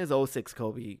in his 06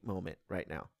 Kobe moment right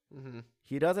now. Mm-hmm.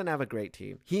 He doesn't have a great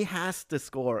team. He has to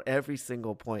score every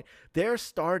single point. They're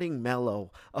starting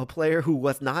Melo, a player who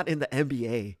was not in the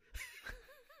NBA.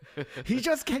 He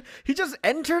just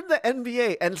entered the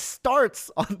NBA and starts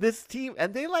on this team,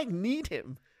 and they need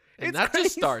him. And that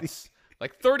just starts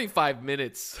 35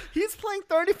 minutes. He's playing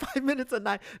 35 minutes a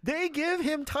night. They give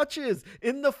him touches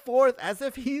in the fourth as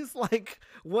if he's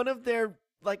one of their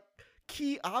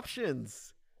key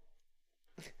options.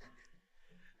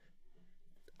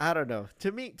 I don't know.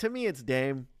 To me, it's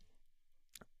Dame.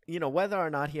 Whether or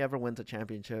not he ever wins a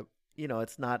championship,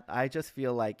 it's not. I just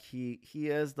feel like he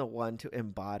is the one to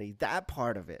embody that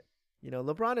part of it.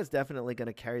 LeBron is definitely going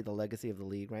to carry the legacy of the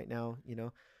league right now.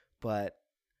 But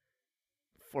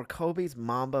for Kobe's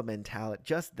Mamba mentality,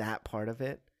 just that part of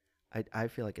it, I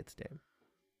feel like it's Dame.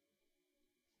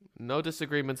 No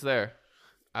disagreements there.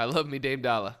 I love me Dame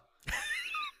Dollar.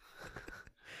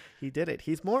 He did it.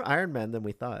 He's more Iron Man than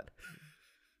we thought.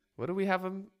 What do we have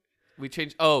him? We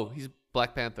changed. Oh, he's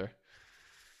Black Panther.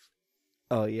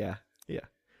 Oh yeah.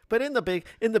 But in the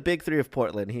big three of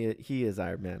Portland, he is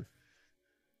Iron Man.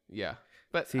 Yeah,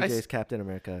 but CJ's Captain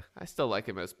America. I still like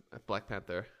him as Black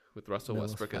Panther with Russell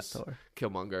Westbrook as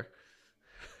Killmonger.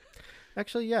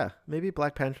 Actually, yeah, maybe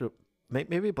Black Panther.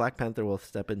 Maybe Black Panther will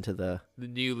step into the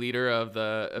new leader of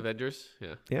the Avengers.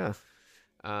 Yeah.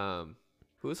 Yeah.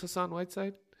 Who is Hassan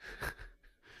Whiteside?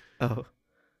 Oh,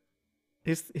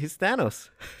 he's Thanos.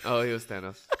 Oh, he was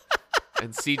Thanos.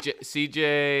 And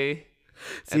CJ's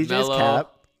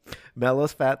Cap.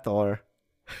 Melo's Fat Thor.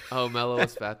 Oh, Melo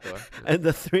is Fat Thor. Yeah. And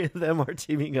the three of them are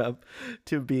teaming up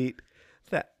to beat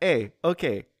that. Hey,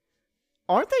 okay.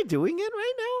 Aren't they doing it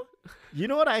right now? You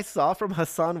know what I saw from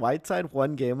Hassan Whiteside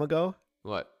one game ago?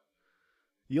 What?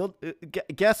 You'll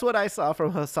guess what I saw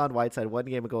from Hassan Whiteside one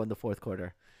game ago in the fourth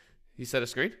quarter. He set a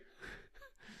screen?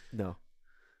 No.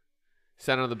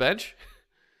 Sat on the bench?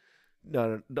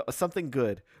 No, something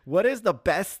good. What is the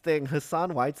best thing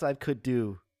Hassan Whiteside could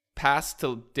do? Pass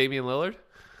to Damian Lillard?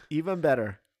 Even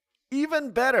better.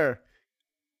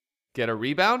 Get a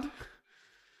rebound?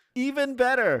 Even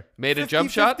better. Made a jump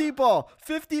shot? 50-50 ball.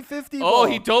 50-50 ball. Oh,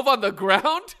 he dove on the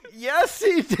ground? Yes,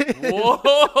 he did.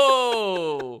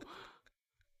 Whoa.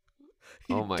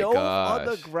 He oh my dove gosh. on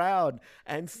the ground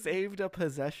and saved a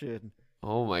possession.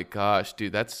 Oh my gosh,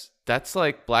 dude, that's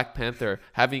like Black Panther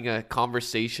having a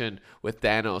conversation with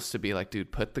Thanos to be like,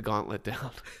 dude, put the gauntlet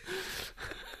down.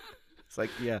 It's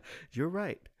like, yeah, you're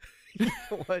right. You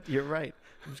know what? You're right.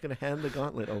 I'm just gonna hand the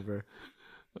gauntlet over.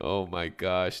 Oh my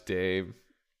gosh, Dame.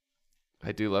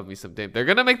 I do love me some Dame. They're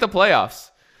gonna make the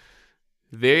playoffs.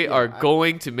 They are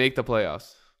going to make the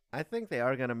playoffs. I think they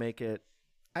are gonna make it.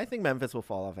 I think Memphis will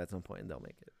fall off at some point and they'll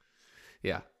make it.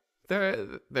 Yeah,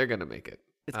 they're gonna make it.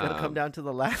 It's gonna come down to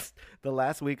the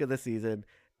last week of the season,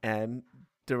 and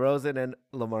DeRozan and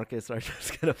LaMarcus are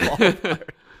just gonna fall apart,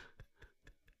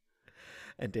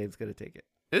 and Dame's gonna take it.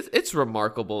 It's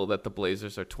remarkable that the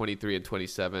Blazers are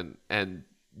 23-27, and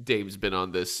Dame's been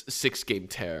on this 6-game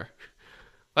tear.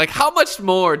 Like, how much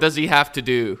more does he have to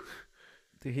do?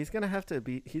 Dude, he's gonna have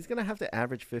to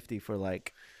average 50 for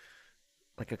like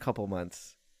a couple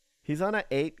months. He's on an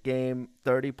 8-game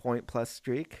 30-point plus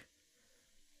streak.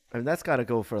 I mean, that's got to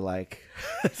go for like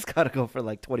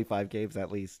 25 games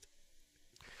at least.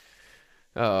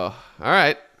 Oh, all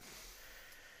right.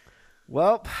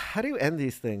 Well, how do you end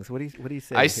these things? What do you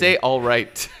say? I say all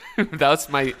right. that's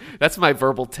my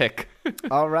verbal tick.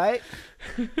 All right.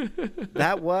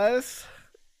 That was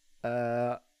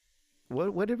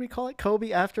what did we call it?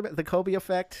 Kobe aftermath, the Kobe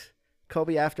effect,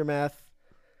 Kobe aftermath.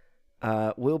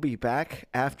 We'll be back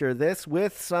after this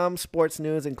with some sports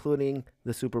news, including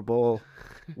the Super Bowl.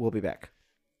 We'll be back.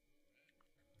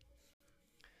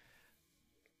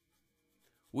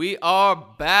 We are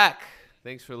back.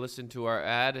 Thanks for listening to our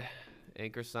ad.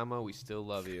 Anchor Sama, we still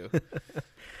love you.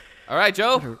 All right,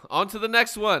 Joe, on to the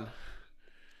next one.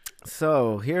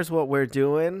 So here's what we're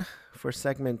doing for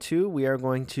segment 2. We are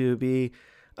going to be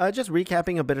just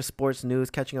recapping a bit of sports news,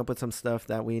 catching up with some stuff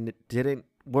that we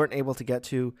weren't able to get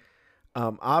to.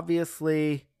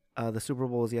 Obviously, the Super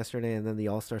Bowl was yesterday, and then the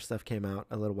All-Star stuff came out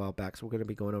a little while back. So we're going to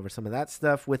be going over some of that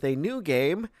stuff with a new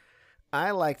game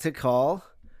I like to call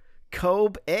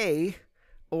Kobe A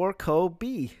or Kobe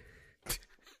B.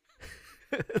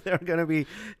 There are going to be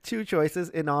 2 choices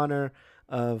in honor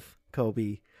of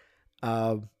Kobe.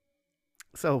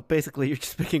 So basically, you're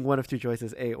just picking one of 2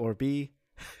 choices, A or B,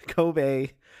 Kobe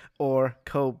or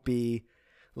Kobe.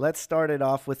 Let's start it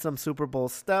off with some Super Bowl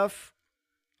stuff.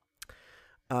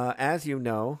 As you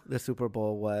know, the Super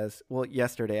Bowl was,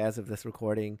 yesterday as of this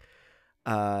recording,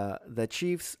 the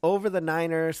Chiefs over the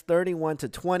Niners,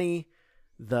 31-20.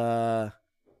 The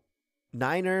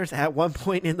Niners at one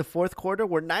point in the fourth quarter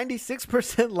were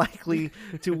 96% likely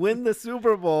to win the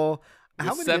Super Bowl.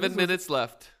 With 7 minutes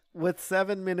left. With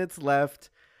 7 minutes left.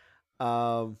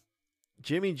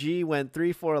 Jimmy G went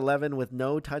 3-for-11 with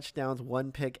no touchdowns,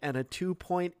 1 pick, and a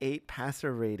 2.8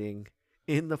 passer rating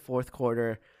in the fourth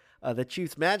quarter. The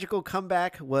Chiefs' magical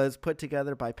comeback was put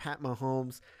together by Pat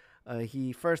Mahomes.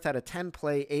 He first had a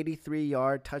 10-play,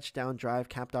 83-yard touchdown drive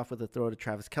capped off with a throw to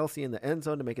Travis Kelce in the end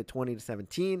zone to make it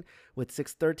 20-17 with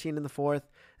 6:13 in the fourth.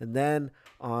 And then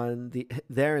on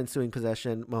their ensuing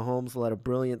possession, Mahomes led a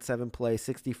brilliant 7-play,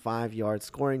 65-yard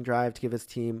scoring drive to give his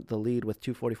team the lead with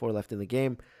 2:44 left in the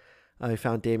game. He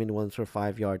found Damian Williams for a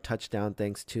 5-yard touchdown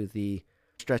thanks to the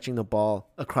stretching the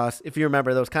ball across. If you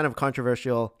remember, that was kind of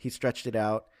controversial. He stretched it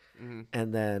out,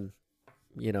 and then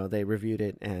they reviewed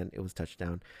it and it was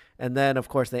touchdown. And then of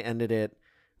course they ended it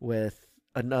with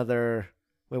another.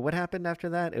 Wait, what happened after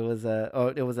that? It was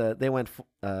they went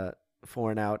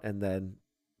 4 and out, and then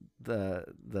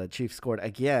the Chiefs scored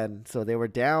again. So they were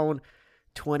down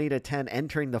 20-10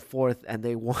 entering the fourth, and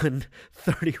they won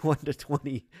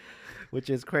 31-20, which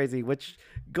is crazy, which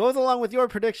goes along with your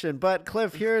prediction. But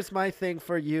Cliff, here's my thing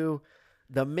for you.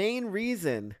 The main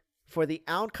reason for the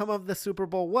outcome of the Super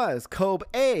Bowl was Kobe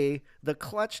A, the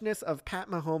clutchness of Pat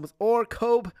Mahomes, or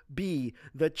Kobe B,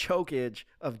 the chokage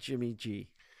of Jimmy G.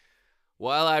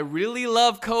 While I really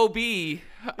love Kobe,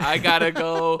 I gotta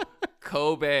go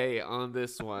Kobe on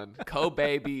this one.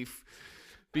 Kobe beef.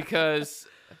 Because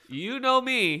you know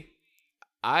me,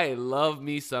 I love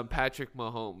me some Patrick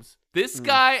Mahomes. This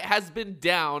guy has been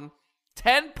down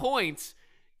 10 points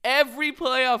every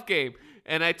playoff game.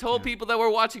 And I told people that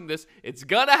were watching this, it's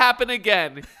going to happen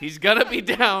again. He's going to be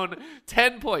down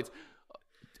 10 points.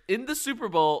 In the Super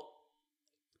Bowl,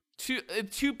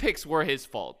 two picks were his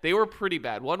fault. They were pretty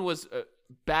bad. One was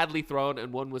badly thrown,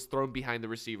 and one was thrown behind the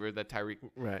receiver that Tyreek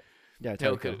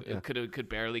Hill could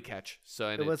barely catch. So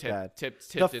and it was bad.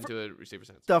 Tipped into a receiver's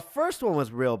hands. The first one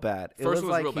was real bad. It was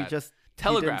like real he bad. Just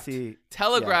telegraphed it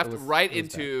was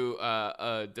into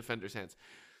a defender's hands.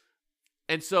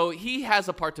 And so he has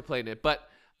a part to play in it. But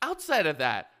outside of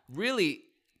that, really,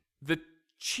 the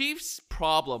Chiefs'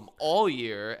 problem all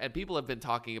year, and people have been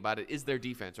talking about it, is their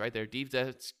defense, right? Their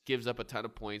defense gives up a ton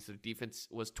of points. Their defense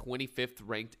was 25th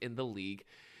ranked in the league.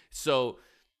 So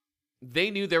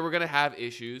they knew they were going to have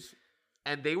issues,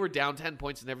 and they were down 10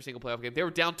 points in every single playoff game. They were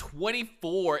down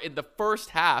 24 in the first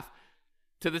half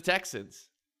to the Texans.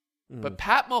 But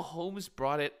Pat Mahomes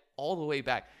brought it all the way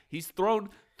back. He's thrown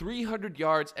 300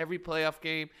 yards every playoff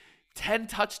game, 10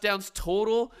 touchdowns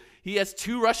total. He has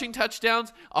 2 rushing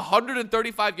touchdowns,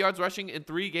 135 yards rushing in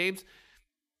 3 games.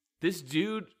 This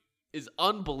dude is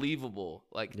unbelievable.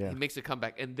 He makes a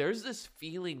comeback. And there's this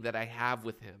feeling that I have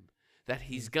with him that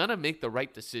he's going to make the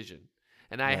right decision.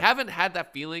 And I haven't had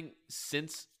that feeling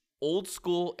since old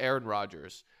school Aaron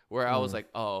Rodgers, where I was like,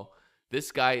 oh,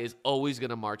 this guy is always going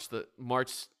to march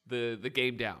the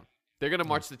game down. They're going to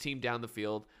march the team down the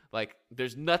field.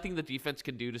 There's nothing the defense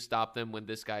can do to stop them when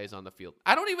this guy is on the field.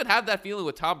 I don't even have that feeling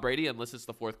with Tom Brady unless it's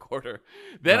the fourth quarter.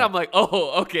 Then I'm like,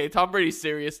 oh, okay, Tom Brady's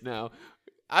serious now.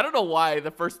 I don't know why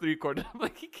the first 3 quarters, I'm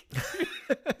like,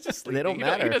 just they don't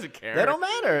matter. He doesn't care. They don't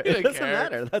matter. It doesn't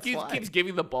matter. That's why. He keeps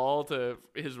giving the ball to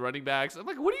his running backs. I'm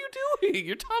like, what are you doing?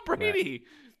 You're Tom Brady. Right.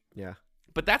 Yeah.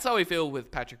 But that's how I feel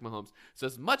with Patrick Mahomes. So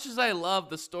as much as I love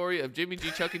the story of Jimmy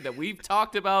G choking that we've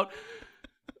talked about,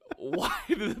 why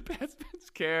do the Pats fans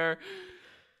care?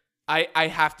 I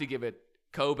have to give it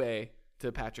Kobe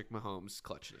to Patrick Mahomes'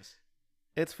 clutchness.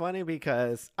 It's funny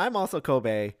because I'm also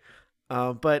Kobe,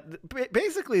 but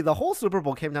basically the whole Super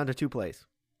Bowl came down to 2 plays.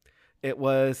 It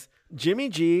was Jimmy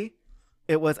G,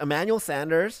 it was Emmanuel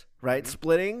Sanders, right,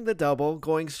 splitting the double,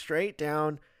 going straight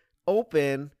down,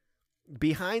 open,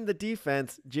 behind the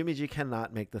defense. Jimmy G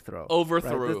cannot make the throw.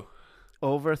 Overthrew. Right?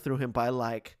 Overthrew him by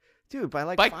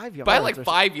 5 yards. By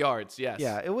 5 yards, yes.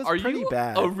 Yeah, it was pretty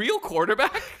bad. A real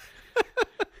quarterback?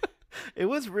 It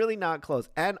was really not close.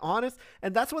 And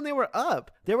that's when they were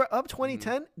up. They were up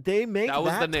 20-10. They make that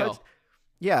was the nail.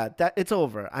 Yeah, it's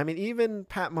over. I mean, even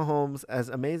Pat Mahomes, as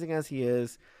amazing as he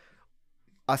is,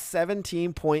 a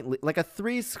 17-point lead, like a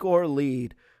 3-score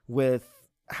lead with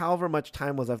however much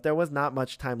time was left. There was not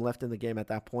much time left in the game at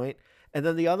that point. And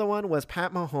then the other one was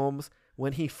Pat Mahomes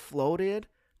when he floated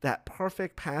that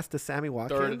perfect pass to Sammy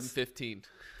Watkins. 3rd and 15.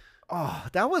 Oh,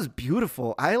 that was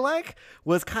beautiful. I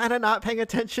was kind of not paying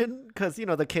attention because,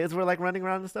 the kids were running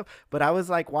around and stuff. But I was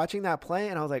watching that play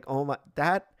and I was like, oh my,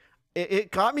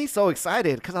 it got me so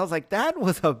excited because I was like, that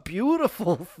was a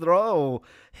beautiful throw.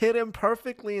 Hit him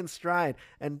perfectly in stride.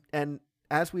 And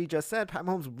as we just said, Pat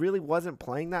Mahomes really wasn't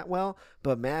playing that well.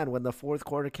 But man, when the fourth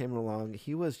quarter came along,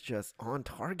 he was just on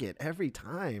target every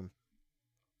time.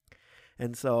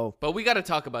 And so, but we got to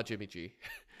talk about Jimmy G.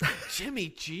 Jimmy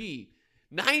G,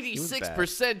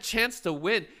 96% chance to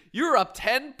win. You're up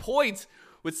 10 points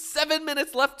with 7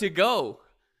 minutes left to go.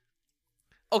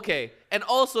 Okay, and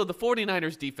also the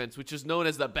 49ers defense, which is known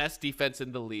as the best defense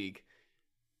in the league.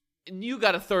 And you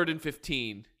got a 3rd and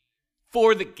 15.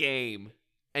 for the game,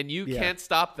 and you Yeah. can't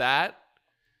stop that.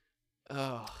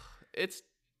 Oh, it's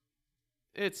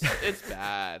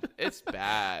bad. It's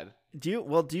bad.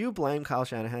 Do you blame Kyle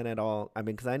Shanahan at all? I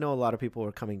mean, because I know a lot of people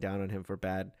were coming down on him for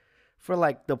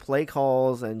like the play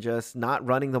calls and just not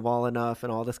running the ball enough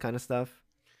and all this kind of stuff.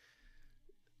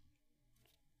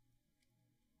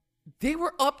 They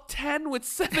were up 10 with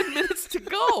 7 minutes to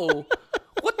go.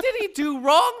 What did he do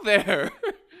wrong there?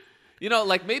 You know,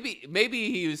 like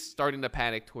maybe he was starting to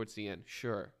panic towards the end.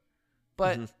 Sure.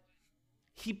 But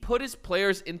he put his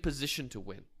players in position to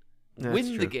win. That's win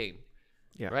true. the game.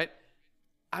 Yeah. Right?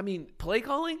 I mean, play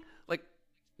calling, like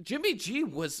Jimmy G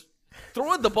was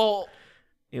throwing the ball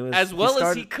as well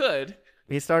as he could.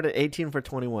 He started 18 for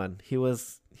 21. He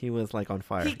was like on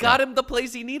fire. He got him the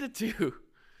plays he needed to.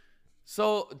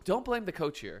 So don't blame the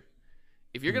coach here.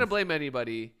 If you're going to blame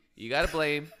anybody, you got to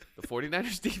blame the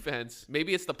 49ers defense.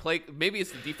 Maybe it's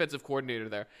the defensive coordinator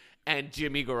there and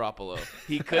Jimmy Garoppolo.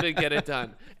 He couldn't get it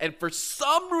done. And for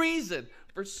some reason,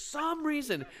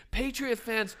 Patriot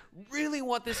fans really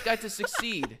want this guy to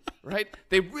succeed, right?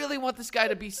 They really want this guy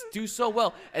to do so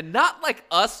well. And not like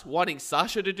us wanting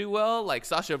Sasha to do well, like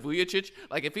Sasha Vujacic.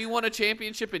 Like if he won a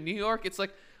championship in New York, it's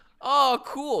like, oh,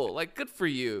 cool. Like, good for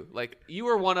you. Like, you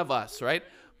were one of us, right?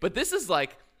 But this is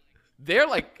like, they're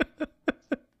like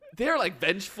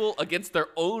vengeful against their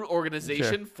own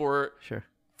organization for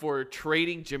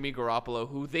trading Jimmy Garoppolo,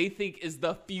 who they think is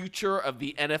the future of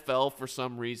the NFL for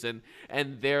some reason.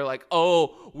 And they're like,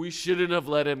 oh, we shouldn't have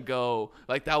let him go.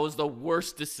 Like, that was the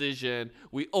worst decision.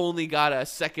 We only got a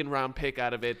second-round pick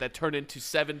out of it that turned into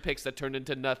 7 picks that turned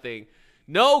into nothing.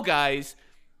 No, guys,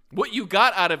 what you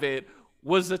got out of it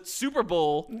was a Super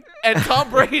Bowl and Tom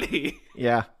Brady.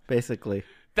 Yeah, basically.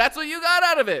 That's what you got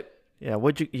out of it. Yeah,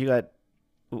 you got?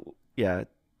 Yeah.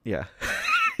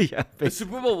 Yeah, the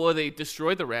Super Bowl where they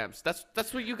destroyed the Rams.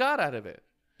 That's what you got out of it.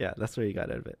 Yeah, that's what you got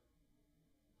out of it.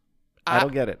 I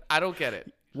don't get it. I don't get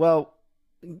it. Well,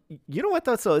 you know what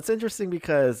though? So it's interesting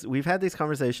because we've had these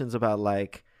conversations about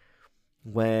like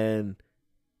when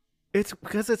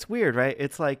because it's weird, right?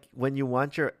 It's like when you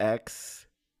want your ex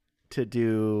to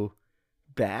do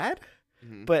bad,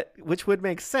 but which would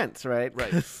make sense, right?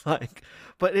 Right. It's like,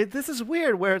 but this is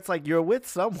weird where it's like you're with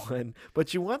someone,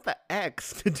 but you want the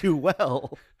ex to do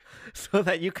well, so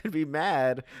that you could be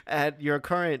mad at your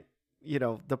current,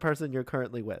 the person you're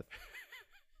currently with.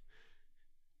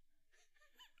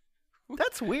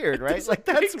 That's weird, right? Like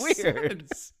that's weird.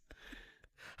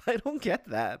 I don't get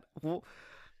that. Well,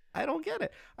 I don't get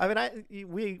it. I mean,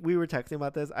 we were texting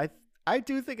about this. I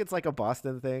do think it's like a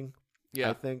Boston thing. Yeah.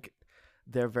 I think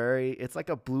it's like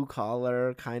a blue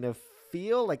collar kind of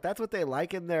feel. Like that's what they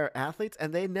like in their athletes,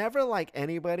 and they never like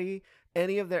any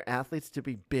of their athletes to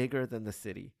be bigger than the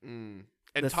city. And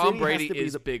Tom Brady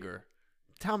is bigger.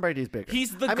 Tom Brady's bigger.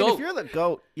 He's the GOAT. I mean, if you're the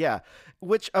GOAT, yeah.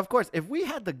 Which, of course, if we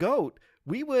had the GOAT,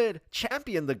 we would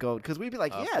champion the GOAT because we'd be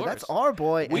like, yeah, that's our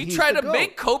boy. We try to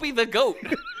make Kobe the GOAT.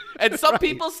 And some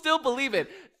people still believe it.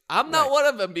 I'm not one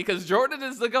of them because Jordan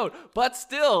is the GOAT. But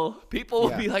still, people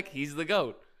will be like, he's the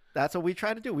GOAT. That's what we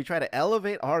try to do. We try to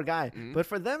elevate our guy. But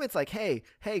for them, it's like, hey,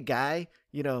 guy,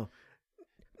 know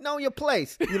your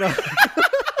place.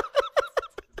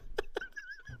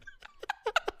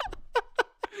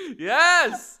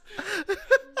 Yes.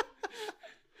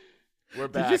 We're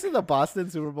back. Did you see the Boston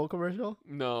Super Bowl commercial?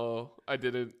 No, I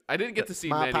didn't. I didn't get to see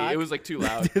many. It was like too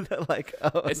loud.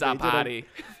 It's not party.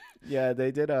 Yeah,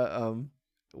 they did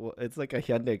it's like a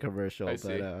Hyundai commercial. I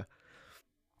see.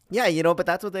 Yeah, but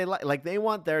that's what they like. Like they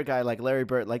want their guy, like Larry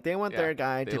Bird. Like they want their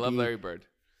guy to be Larry Bird.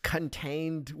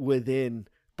 Contained within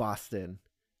Boston.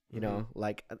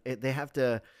 Like they have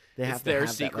to. It's their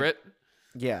secret.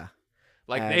 Yeah.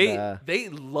 Like they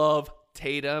love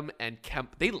Tatum and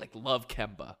Kemba. They love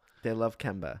Kemba. They love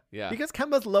Kemba. Yeah. Because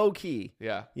Kemba's low key.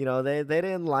 Yeah. They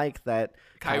didn't like that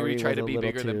Kyrie tried to be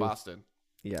bigger than Boston.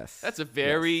 Yes. That's a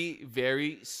very,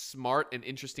 very smart and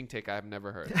interesting take I've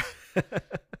never heard.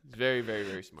 It's very, very,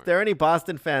 very smart. If there are any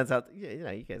Boston fans out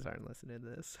there, you guys aren't listening to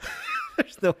this.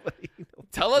 There's nobody.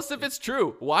 Tell us if it's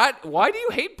true. Why do you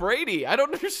hate Brady? I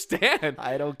don't understand.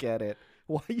 I don't get it.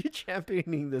 Why are you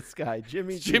championing this guy,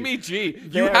 Jimmy G? Jimmy G.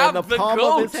 You have the palm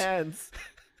GOAT. of his hands.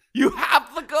 You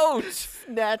have the GOAT.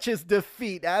 Snatches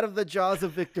defeat out of the jaws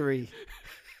of victory.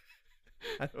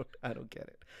 I don't get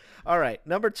it. All right,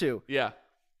 number 2. Yeah.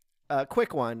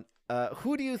 Quick one.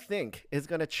 Who do you think is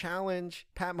going to challenge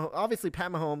Pat Mahomes? Obviously,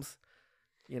 Pat Mahomes,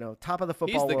 top of the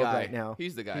football world right now.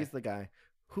 He's the guy.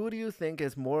 Who do you think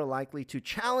is more likely to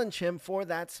challenge him for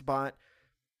that spot?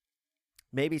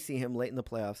 Maybe see him late in the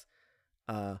playoffs.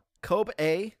 Kobe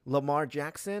A, Lamar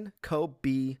Jackson. Kobe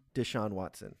B, Deshaun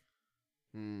Watson.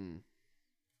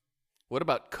 What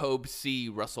about Kobe C.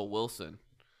 Russell Wilson?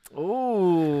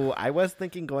 Oh, I was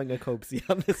thinking going a Kobe C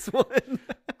on this one.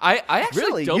 I actually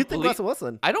really? don't You think believe Russell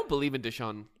Wilson? I don't believe in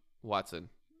Deshaun Watson.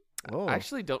 Oh. I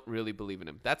actually don't really believe in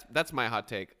him. That's my hot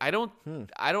take. I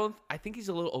think he's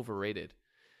a little overrated.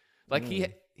 Like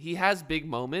he has big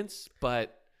moments,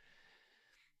 but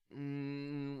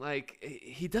like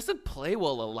he doesn't play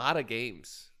well a lot of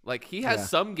games. Like he has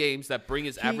some games that bring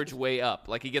his average way up.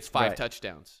 Like he gets 5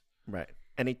 touchdowns. Right.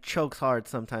 And he chokes hard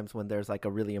sometimes when there's like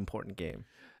a really important game.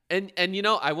 And you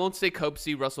know, I won't say Kobe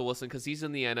C. Russell Wilson because he's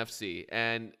in the NFC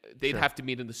and they'd have to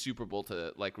meet in the Super Bowl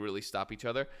to like really stop each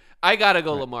other. I gotta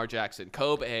go Lamar Jackson.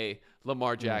 Kobe A.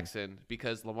 Lamar Jackson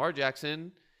because Lamar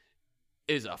Jackson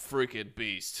is a freaking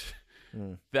beast.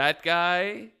 That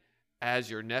guy, as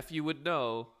your nephew would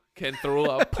know, can throw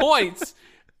up points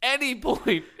any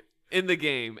point in the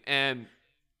game. And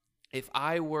if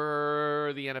I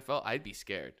were the NFL, I'd be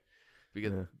scared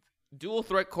because dual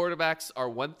threat quarterbacks are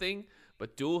one thing.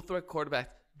 But dual threat quarterbacks,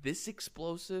 this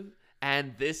explosive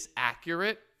and this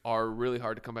accurate, are really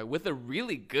hard to come by with a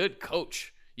really good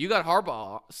coach. You got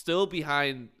Harbaugh still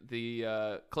behind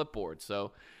the clipboard.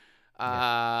 So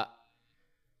I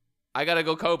got to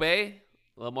go Kobe,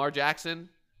 Lamar Jackson.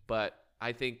 But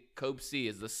I think Kobe C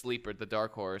is the sleeper, the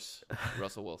dark horse,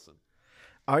 Russell Wilson.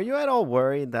 Are you at all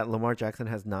worried that Lamar Jackson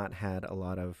has not had a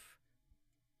lot of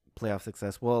playoff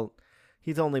success? Well,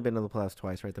 he's only been in the playoffs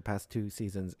twice, right? The past 2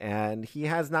 seasons. And he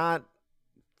has not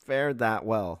fared that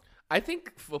well. I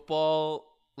think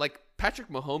football, like Patrick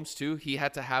Mahomes too, he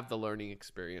had to have the learning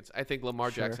experience. I think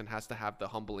Lamar Jackson has to have the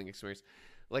humbling experience.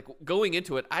 Like going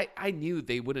into it, I knew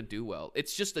they wouldn't do well.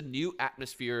 It's just a new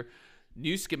atmosphere,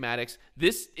 new schematics.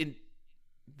 This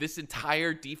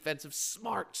entire defensive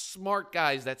smart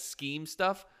guys that scheme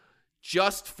stuff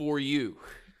just for you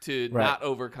to not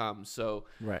overcome. So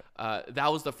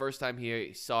that was the first time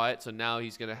he saw it. So now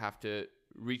he's going to have to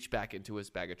reach back into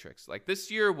his bag of tricks. Like this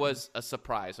year was a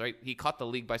surprise, right? He caught the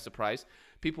league by surprise.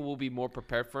 People will be more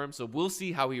prepared for him. So we'll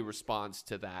see how he responds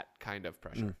to that kind of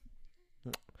pressure.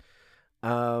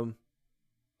 So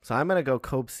I'm going to go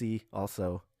Kobe C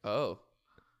also. Oh.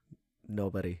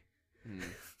 Nobody.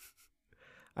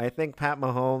 I think Pat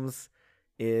Mahomes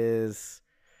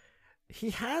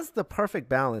he has the perfect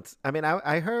balance. I mean,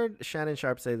 I heard Shannon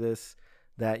Sharp say this,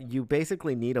 that you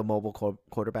basically need a mobile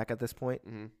quarterback at this point,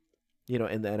 you know,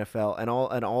 in the NFL, and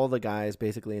all the guys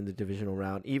basically in the divisional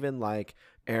round, even like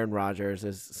Aaron Rodgers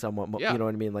is somewhat, you know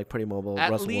what I mean? Like pretty mobile.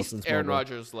 At Russell least Wilson's Aaron mobile.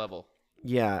 Rodgers level.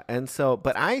 Yeah. And so,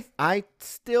 but I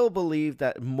still believe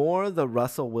that more the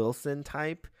Russell Wilson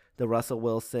type, the Russell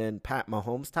Wilson, Pat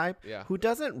Mahomes type, who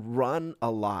doesn't run a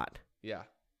lot. Yeah.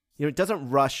 You know, it doesn't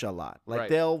rush a lot. Like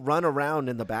they'll run around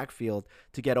in the backfield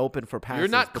to get open for passes. You're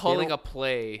not calling a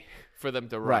play for them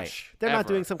to rush. Right. They're not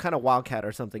doing some kind of wildcat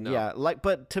or something. No. Yeah.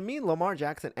 But to me, Lamar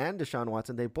Jackson and Deshaun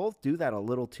Watson, they both do that a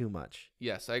little too much.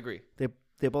 Yes, I agree.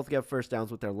 They both get first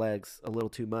downs with their legs a little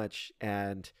too much,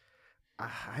 and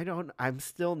I'm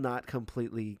still not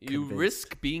completely convinced. You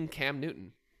risk being Cam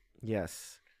Newton.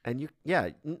 Yes. And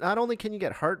not only can you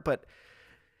get hurt, but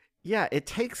yeah, it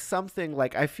takes something,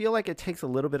 like I feel like it takes a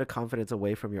little bit of confidence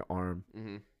away from your arm,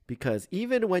 because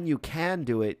even when you can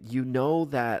do it, you know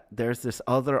that there's this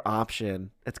other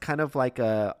option. It's kind of like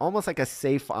almost like a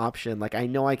safe option. Like I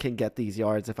know I can get these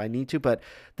yards if I need to, but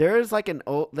there is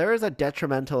a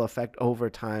detrimental effect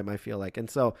over time, I feel like. And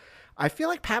so I feel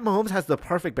like Pat Mahomes has the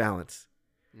perfect balance.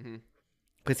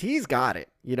 Because he's got it,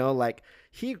 you know, like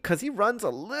because he runs a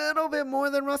little bit more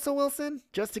than Russell Wilson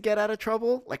just to get out of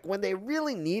trouble. Like when they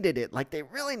really needed it, like they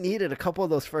really needed a couple of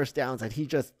those first downs, and he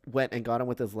just went and got him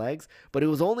with his legs. But it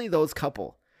was only those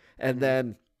couple. And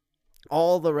then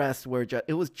all the rest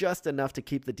it was just enough to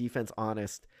keep the defense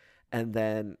honest. And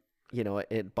then, you know,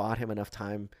 it bought him enough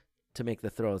time to make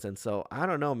the throws. And so I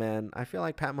don't know, man. I feel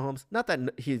like Pat Mahomes, not that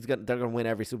they're going to win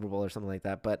every Super Bowl or something like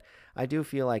that, but I do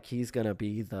feel like he's going to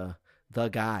be the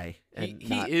guy. And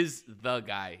he is the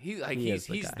guy. He's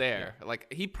there. Yeah. Like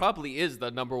he probably is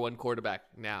the number 1 quarterback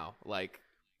now. Like,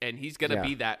 and he's gonna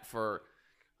be that for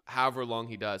however long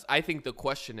he does. I think the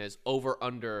question is over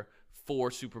under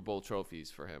 4 Super Bowl trophies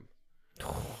for him.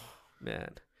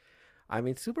 Man, I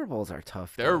mean Super Bowls are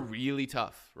tough. They're really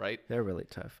tough, right? They're really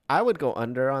tough. I would go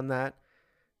under on that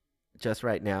just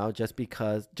right now, just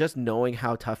knowing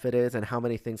how tough it is and how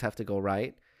many things have to go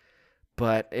right.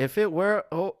 But if it were,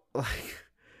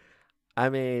 I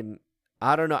mean,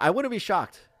 I don't know. I wouldn't be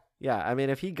shocked. Yeah, I mean,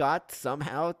 if he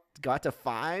somehow got to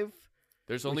 5.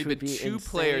 There's only been 2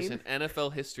 players in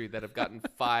NFL history that have gotten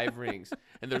 5 rings.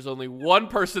 And there's only one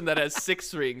person that has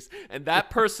 6 rings. And that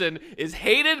person is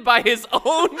hated by his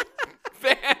own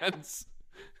fans.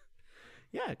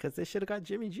 Yeah, because they should have got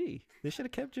Jimmy G. They should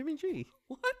have kept Jimmy G.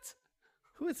 What?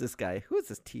 Who is this guy? Who is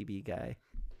this TB guy?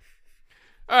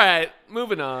 All right,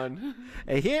 moving on.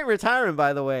 Hey, he ain't retiring,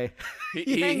 by the way.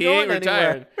 He ain't ain't going retired.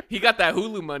 anywhere. He got that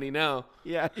Hulu money now.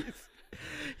 Yeah,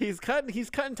 he's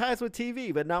cutting ties with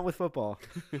TV, but not with football.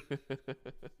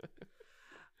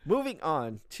 Moving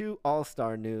on to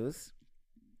All-Star news.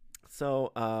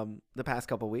 So, the past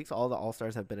couple weeks, all the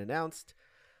All-Stars have been announced.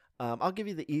 I'll give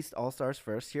you the East All-Stars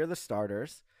first. Here are the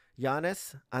starters: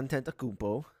 Giannis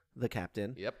Antetokounmpo, the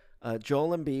captain. Yep.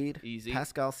 Joel Embiid. Easy.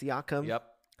 Pascal Siakam. Yep.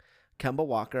 Kemba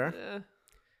Walker.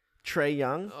 Trae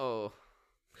Young. Oh.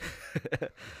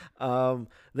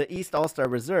 The East All-Star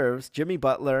reserves: Jimmy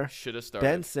Butler, Should have started.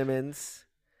 Ben Simmons,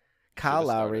 Kyle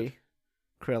Lowry,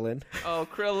 Krillin, Oh,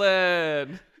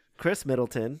 Krillin. Chris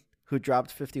Middleton, who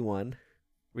dropped 51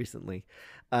 recently,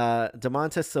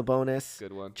 Domantas Sabonis,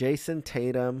 Good one. Jason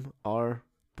Tatum, our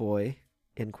boy,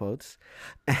 in quotes,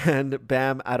 and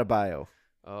Bam Adebayo.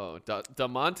 Oh,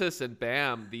 Domantas and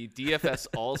Bam, the DFS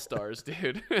All-Stars,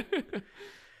 dude.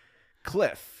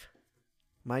 Cliff,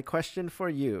 my question for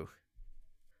you: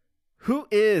 who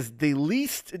is the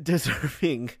least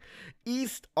deserving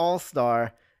East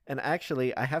All-Star? And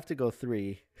actually, I have to go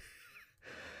 3.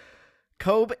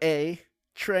 Kobe A,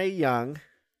 Trae Young.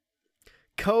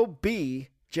 Kobe B,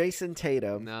 Jason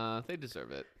Tatum. Nah, they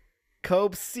deserve it.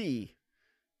 Kobe C,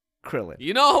 Krillin.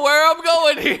 You know where I'm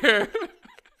going here.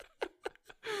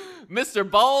 Mr.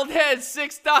 Baldhead,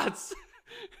 6 dots.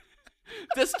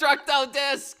 Destructo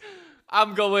Disc.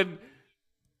 I'm going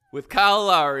with Kyle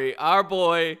Lowry, our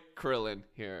boy Krillin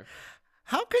here.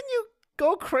 How can you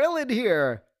go Krillin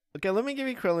here? Okay, let me give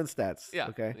you Krillin stats. Yeah.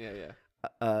 Okay. Yeah.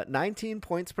 19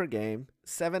 points per game,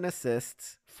 7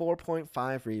 assists,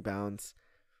 4.5 rebounds,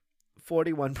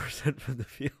 41% from the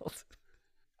field.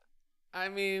 I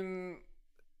mean,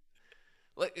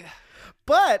 like,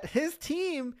 but his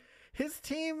team is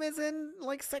in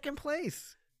like second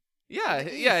place. yeah.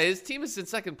 His team is in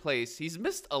second place. He's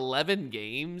missed 11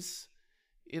 games.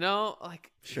 You know,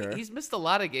 like, Sure. he's missed a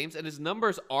lot of games, and his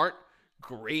numbers aren't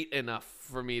great enough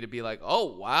for me to be like,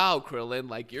 oh wow, Krillin,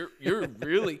 like you're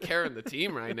really carrying the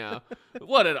team right now.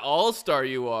 What an all-star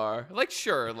you are. Like,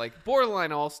 sure, like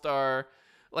borderline all-star.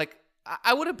 Like,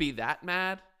 I wouldn't be that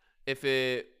mad if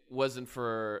it wasn't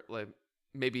for like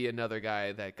maybe another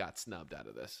guy that got snubbed out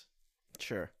of this.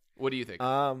 Sure. What do you think?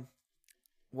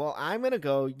 Well, I'm gonna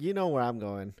go. You know where I'm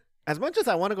going. As much as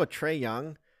I want to go Trae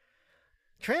Young,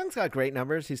 Trae Young's got great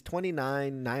numbers. He's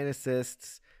 29, 9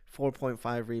 assists,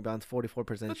 4.5 rebounds,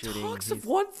 44% shooting. The Hawks have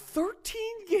won 13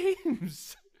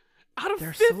 games out of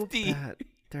They're 50. so bad.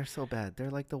 They're so bad. They're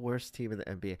like the worst team in the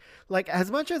NBA. Like,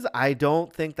 as much as I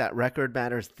don't think that record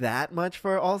matters that much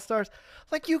for All-Stars,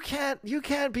 like you can't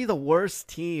be the worst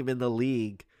team in the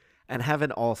league and have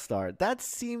an All-Star. That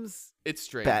seems It's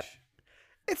strange. bad.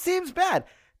 It seems bad.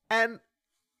 And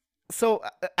so,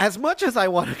 as much as I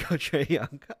want to go Trae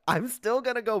Young, I'm still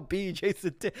gonna go B.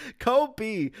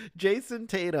 Kobe, Jason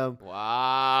Tatum.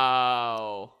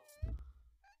 Wow.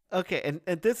 Okay,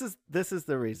 and this is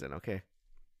the reason. Okay,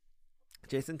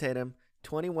 Jason Tatum,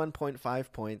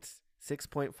 21.5 points,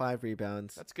 6.5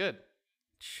 rebounds. That's good.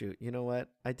 Shoot, you know what?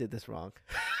 I did this wrong.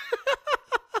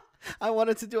 I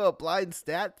wanted to do a blind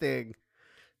stat thing.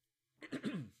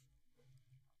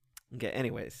 Okay,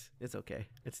 anyways, it's okay.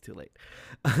 It's too late.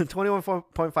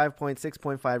 21.5 points,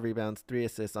 6.5 rebounds, 3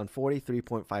 assists on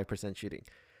 43.5% shooting.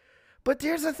 But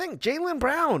here's the thing. Jaylen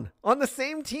Brown on the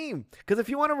same team. Because if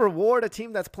you want to reward a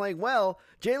team that's playing well,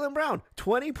 Jaylen Brown,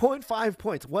 20.5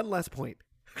 points, 1 less point.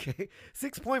 Okay,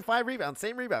 6.5 rebounds,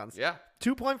 same rebounds. Yeah.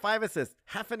 2.5 assists,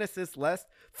 half an assist less,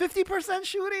 50%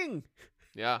 shooting.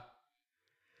 Yeah.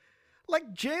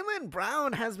 Like, Jaylen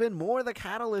Brown has been more the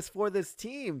catalyst for this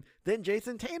team than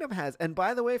Jason Tatum has. And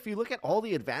by the way, if you look at all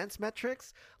the advanced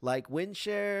metrics, like win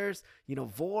shares,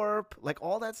 VORP, like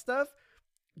all that stuff,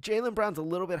 Jaylen Brown's a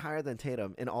little bit higher than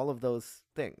Tatum in all of those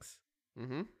things.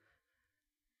 Mm-hmm.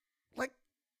 Like,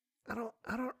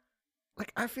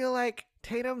 I feel like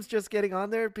Tatum's just getting on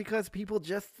there because people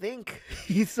just think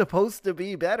he's supposed to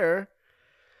be better.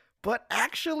 But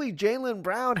actually, Jaylen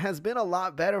Brown has been a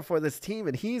lot better for this team,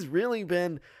 and he's really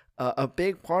been a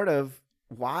big part of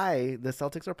why the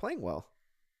Celtics are playing well.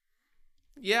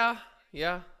 Yeah.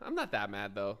 I'm not that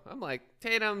mad, though. I'm like,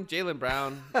 Tatum, Jaylen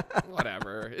Brown,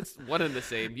 whatever. It's one and the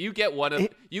same. You get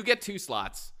 2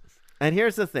 slots. And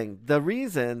here's the thing. The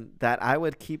reason that I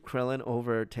would keep Krillin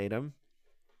over Tatum,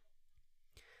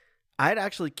 I'd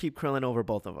actually keep Krillin over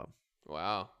both of them.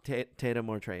 Wow. Tatum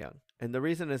or Trae Young. And the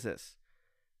reason is this.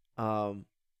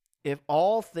 If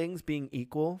all things being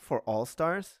equal for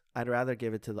all-stars, I'd rather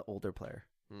give it to the older player.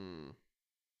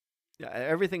 Yeah,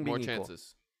 everything being More equal.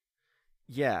 chances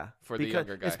Yeah, for the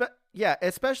younger guy. Yeah,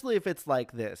 especially if it's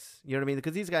like this. You know what I mean?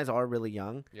 Because these guys are really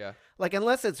young. Yeah. Like,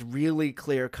 unless it's really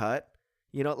clear cut,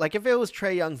 you know, like if it was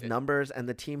Trae Young's It- numbers and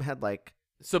the team had like,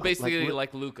 So basically,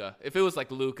 like Luka. If it was like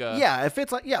Luka, yeah, if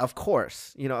it's like, yeah, of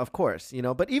course,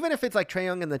 but even if it's like Trae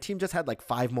Young and the team just had like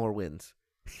 5 more wins,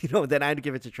 then I'd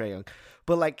give it to Trae Young.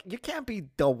 But like, you can't be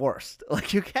the worst.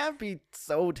 Like, you can't be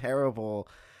so terrible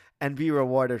and be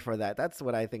rewarded for that. That's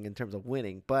what I think in terms of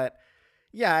winning. But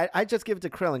yeah, I just give it to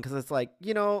Krillin because it's like,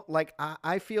 like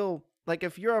I feel like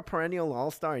if you're a perennial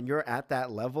all-star and you're at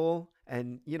that level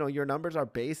and, your numbers are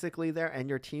basically there and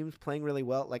your team's playing really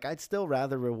well, like I'd still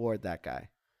rather reward that guy.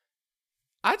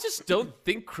 I just don't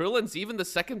think Krillin's even the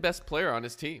second best player on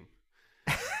his team.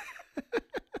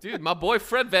 Dude, my boy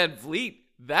Fred VanVleet,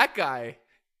 that guy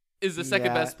is the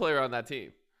second best player on that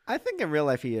team. I think in real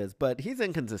life he is, but he's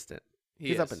inconsistent.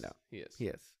 He's up and down. He is. He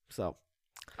is. So,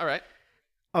 all right.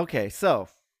 Okay, so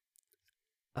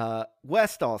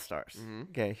West All-Stars. Mm-hmm.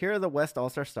 Okay, here are the West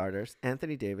All-Star starters: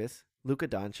 Anthony Davis, Luka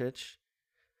Doncic,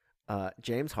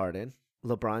 James Harden,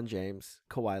 LeBron James,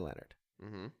 Kawhi Leonard.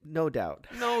 Mm-hmm. No doubt.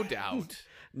 No doubt.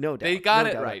 No doubt. They got no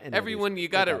it doubt right. Everyone, you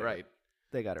got it right.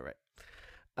 They got it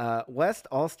right. West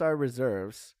All-Star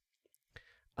reserves: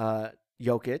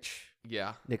 Jokic,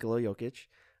 Yeah. Nikola Jokic,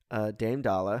 Dame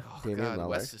Dalla, Oh, Damian God, Lillard,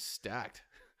 West is stacked.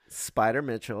 Spider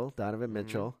Mitchell, Donovan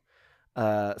Mitchell,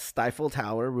 Stifle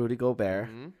Tower, Rudy Gobert,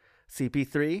 Mm-hmm.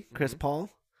 CP3, Chris Paul,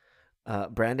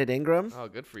 Brandon Ingram, Oh,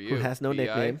 good for you. who has no B.I.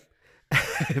 nickname,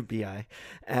 BI,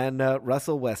 and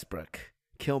Russell Westbrook,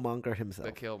 Killmonger himself.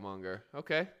 The Killmonger.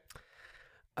 Okay.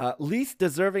 Least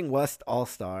deserving West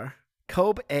All-Star: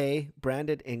 Kobe A,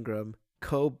 Brandon Ingram,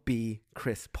 Kobe B,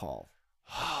 Chris Paul.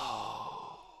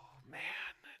 Oh, man.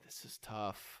 This is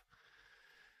tough.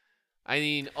 I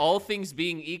mean, all things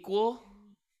being equal,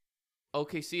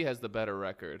 OKC has the better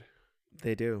record.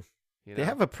 They do. You They know?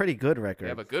 have a pretty good record. They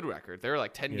have a good record. They're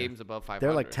like 10 Yeah. games above 500.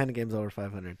 They're like 10 games over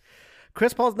 500.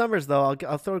 Chris Paul's numbers, though,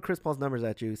 I'll throw Chris Paul's numbers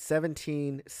at you: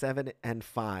 17, 7, and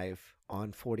 5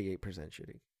 on 48%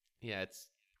 shooting. Yeah, it's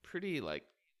pretty like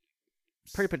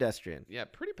Pretty pedestrian. Yeah,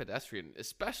 pretty pedestrian,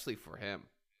 especially for him.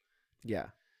 Yeah,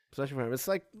 especially for him. It's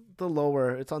like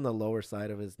it's on the lower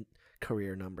side of his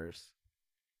career numbers.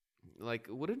 Like,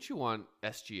 wouldn't you want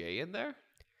SGA in there?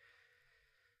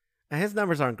 And his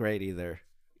numbers aren't great either.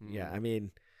 Mm. Yeah, I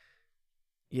mean,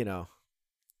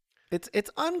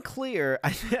 it's unclear. I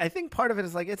think part of it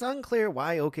is like it's unclear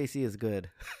why OKC is good.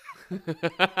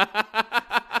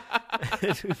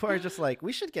 People are just like,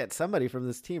 we should get somebody from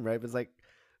this team, right? But it's like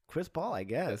Chris Paul, I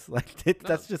guess. Like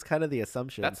that's just kind of the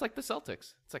assumption. That's like the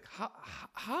Celtics. It's like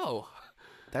how?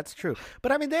 That's true.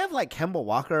 But I mean, they have like Kemba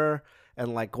Walker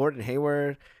and like Gordon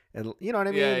Hayward, and you know what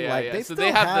I mean. Yeah. They so still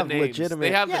they have the names. legitimate.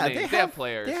 They have the yeah, names. They have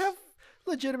players. They have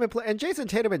legitimate players. And Jason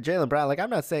Tatum and Jaylen Brown. Like, I'm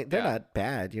not saying they're Yeah. not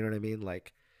bad. You know what I mean?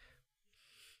 Like,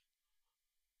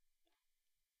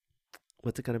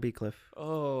 what's it gonna be, Cliff?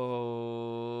 Oh,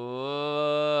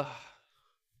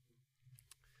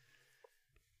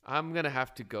 I'm gonna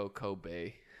have to go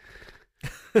Kobe.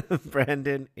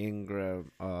 Brandon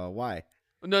Ingram. Why?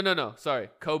 No. Sorry,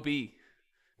 Kobe.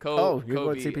 Oh, you're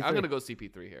going Kobe. CP3. I'm gonna go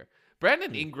CP3 here.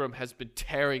 Brandon Ingram has been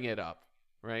tearing it up,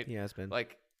 right? He has been.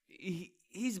 Like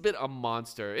he's been a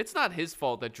monster. It's not his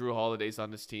fault that Drew Holiday's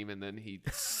on his team and then he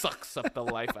sucks up the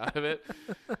life out of it.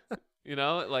 You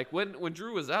know, like when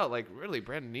Drew was out, like really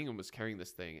Brandon Ingram was carrying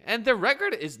this thing, and their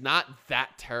record is not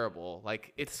that terrible.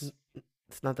 Like it's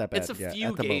not that bad. It's a yeah, few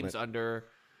at the games moment.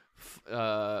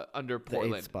 under The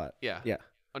Portland. 8th spot. Yeah. Yeah.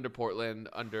 Under Portland,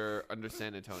 under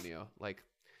San Antonio. Like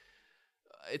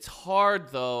it's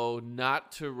hard though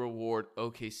not to reward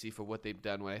OKC for what they've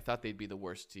done when I thought they'd be the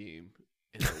worst team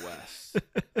in the West.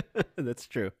 That's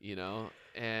true. You know,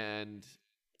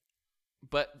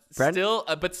 but still,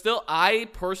 I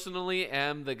personally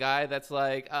am the guy that's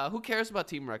like, who cares about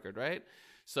team record, right?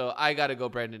 So I got to go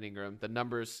Brandon Ingram. The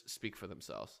numbers speak for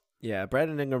themselves. Yeah,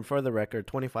 Brandon Ingram, for the record,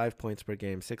 25 points per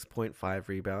game, 6.5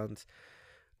 rebounds,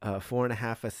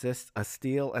 4.5 assists, a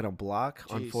steal, and a block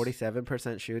on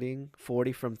 47% shooting,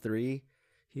 40 from 3.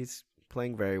 He's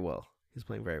playing very well.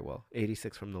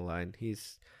 86 from the line.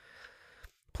 He's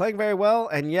playing very well,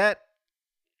 and yet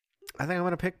I think I'm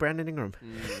going to pick Brandon Ingram.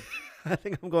 I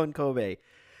think I'm going Kobe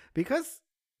because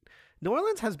New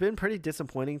Orleans has been pretty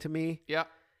disappointing to me. Yeah.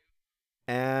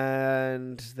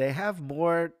 And they have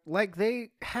more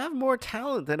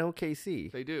talent than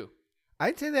OKC. They do.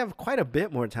 I'd say they have quite a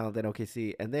bit more talent than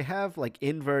OKC, and they have like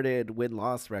inverted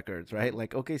win-loss records, right?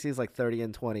 Like OKC is like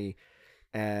 30-20,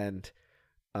 and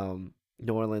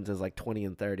New Orleans is like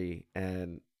 20-30,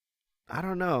 and I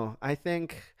don't know.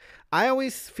 I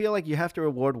always feel like you have to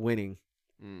reward winning.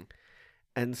 Mm.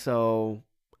 And so,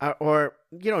 or,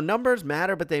 numbers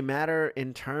matter, but they matter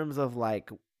in terms of like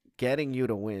getting you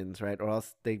to wins, right? Or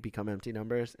else they become empty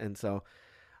numbers. And so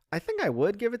I think I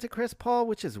would give it to Chris Paul,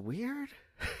 which is weird.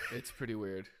 It's pretty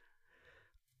weird.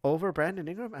 Over Brandon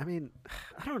Ingram? I mean,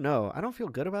 I don't know. I don't feel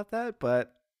good about that,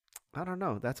 but I don't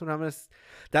know. That's what I'm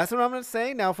gonna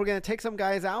say. Now, if we're gonna take some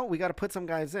guys out, we got to put some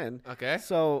guys in. Okay.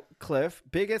 So, Cliff,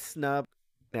 biggest snub.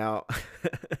 Now,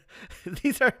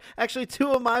 these are actually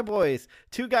two of my boys.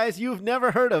 Two guys you've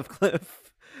never heard of,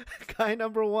 Cliff. Guy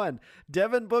number 1,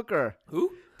 Devin Booker.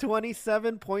 Who?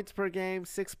 27 points per game,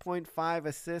 6.5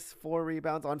 assists, 4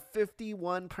 rebounds on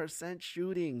 51%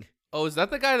 shooting. Oh, is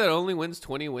that the guy that only wins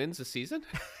 20 wins a season?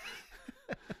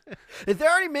 If they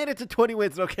already made it to 20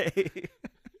 wins, okay.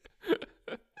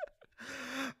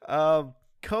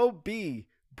 Kobe,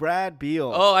 Brad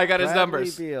Beal. Oh, I got his Bradley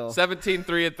numbers. Beal. 17,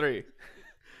 3 and 3.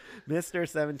 Mr.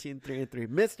 17, 3 and 3.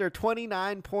 Mr.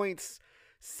 29 points,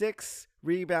 6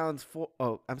 rebounds,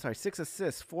 6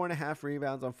 assists, 4.5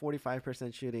 rebounds on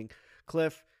 45% shooting.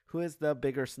 Cliff, who is the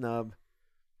bigger snub?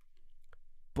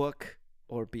 Book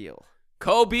or Beal?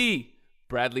 Kobe,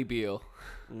 Bradley Beal.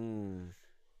 Mm.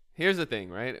 Here's the thing,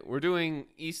 right? We're doing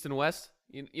East and West.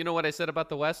 You know what I said about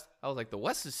the West? I was like, the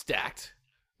West is stacked.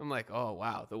 I'm like, oh,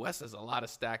 wow. The West has a lot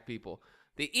of stacked people.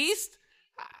 The East,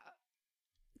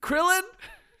 Krillin,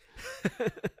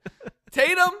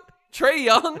 Tatum, Trae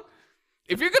Young.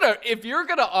 If you're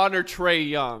gonna honor Trae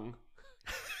Young,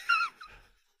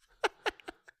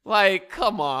 like,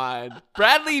 come on,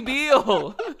 Bradley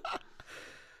Beal.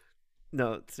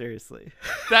 No, seriously.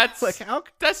 That's like how?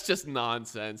 That's just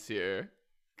nonsense here.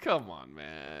 Come on,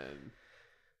 man.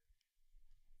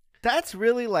 That's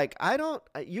really like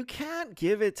you can't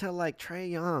give it to like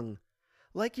Trae Young.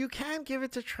 Like you can't give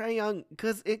it to Trae Young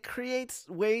because it creates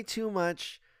way too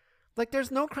much. Like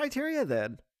there's no criteria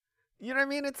then. You know what I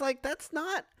mean? It's like that's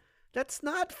not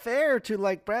fair to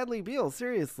like Bradley Beal,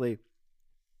 seriously.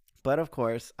 But of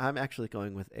course, I'm actually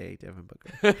going with Devin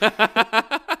Booker.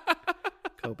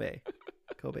 Kobe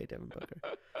Devin Booker.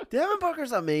 Devin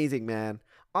Booker's amazing, man.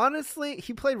 Honestly,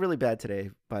 he played really bad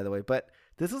today, by the way, but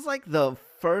this is like the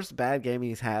first bad game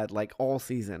he's had like all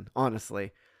season,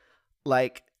 honestly.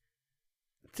 Like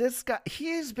this guy,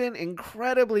 he's been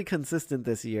incredibly consistent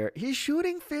this year. He's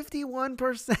shooting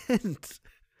 51%.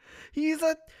 He's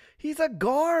a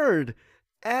guard,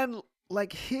 and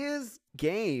like his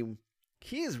game,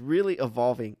 he is really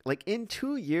evolving. Like in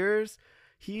 2 years,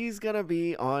 he's gonna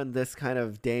be on this kind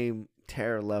of Dame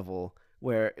tear level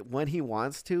where when he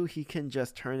wants to, he can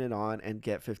just turn it on and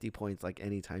get 50 points like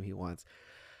anytime he wants.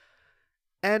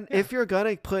 And if you're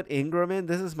gonna put Ingram in,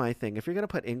 this is my thing. If you're gonna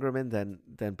put Ingram in,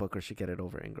 then Booker should get it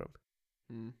over Ingram,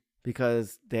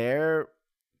 because they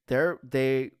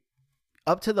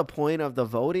up to the point of the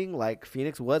voting, like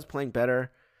Phoenix was playing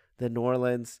better than New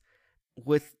Orleans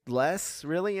with less,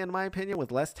 really, in my opinion,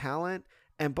 with less talent,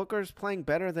 and Booker's playing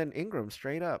better than Ingram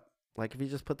straight up. Like if you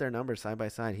just put their numbers side by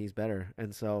side, he's better,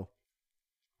 and so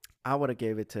I would have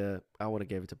gave it to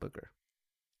Booker.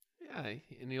 Yeah,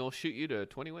 and he'll shoot you to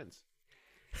 20 wins.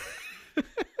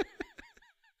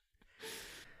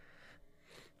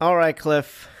 All right,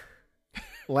 Cliff.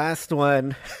 Last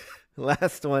one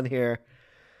here.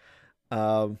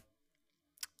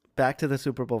 Back to the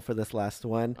Super Bowl for this last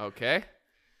one. Okay.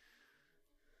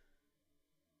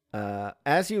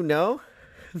 As you know,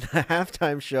 the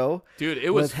halftime show, dude,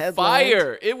 it was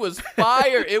fire. It was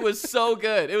fire. It was so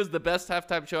good. It was the best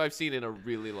halftime show I've seen in a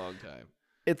really long time.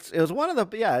 It's one of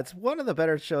the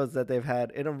better shows that they've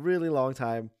had in a really long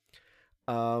time.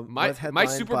 My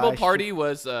Super Bowl party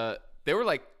was they were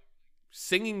like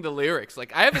singing the lyrics.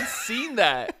 Like I haven't seen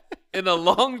that in a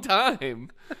long time.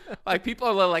 Like people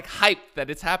are like hyped that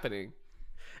it's happening.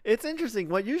 It's interesting.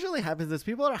 What usually happens is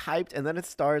people are hyped, and then it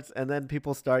starts, and then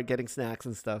people start getting snacks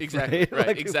and stuff. Exactly. Right.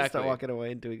 Like exactly. People start walking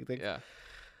away and doing things. Yeah.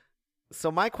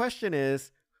 So my question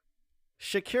is,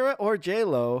 Shakira or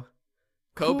J-Lo?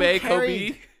 Kobe,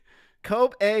 Shakira,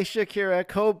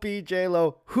 Kobe,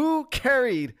 J-Lo. Who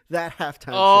carried that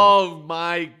halftime show? Oh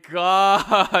my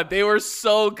God. They were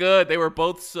so good. They were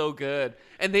both so good.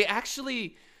 And they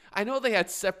actually, I know they had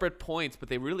separate points, but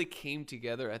they really came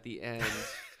together at the end.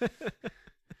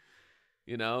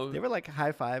 You know? They were like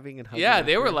high-fiving and hugging. Yeah,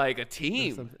 they were like a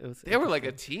team. They were like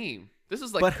a team. This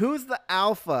is like. But who's the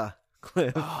alpha,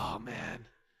 Cliff? Oh, man.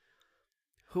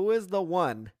 Who is the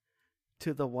 1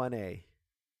 to the 1A?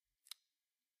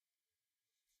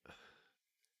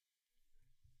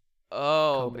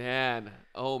 Oh, Kobe. Man.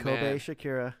 Oh, Kobe, man.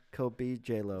 Shakira, Kobe,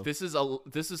 J-Lo. This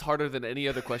is harder than any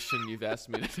other question you've asked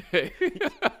me today.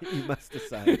 You must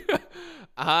decide.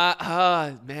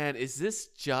 Man, is this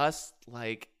just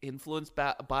like influence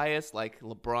bias, like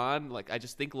LeBron? Like I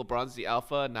just think LeBron's the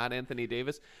alpha, not Anthony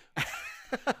Davis.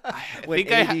 When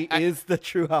AD is the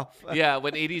true alpha. Yeah,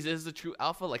 when AD is the true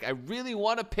alpha. Like I really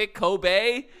want to pick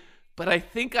Kobe, but I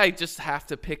think I just have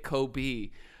to pick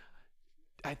Kobe.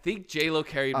 I think J-Lo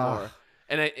carried more.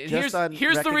 And here's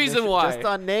the reason why. Just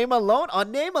on name alone?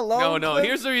 No,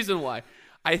 here's the reason why.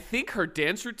 I think her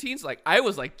dance routines, like I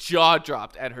was like jaw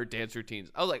dropped at her dance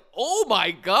routines. I was like, oh my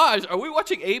gosh, are we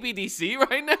watching ABDC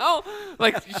right now?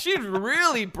 Like she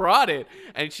really brought it.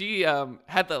 And she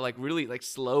had the like really like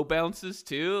slow bounces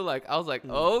too. Like I was like,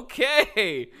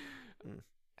 okay.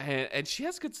 And she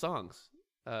has good songs.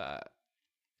 I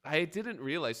didn't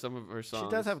realize some of her songs. She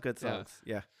does have good songs.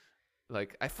 Yeah.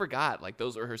 Like I forgot, like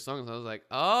those are her songs. I was like,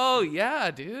 "Oh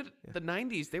yeah, dude, the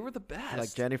 '90s, they were the best."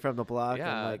 Like Jenny from the Block.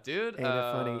 Yeah, and like, dude. Ain't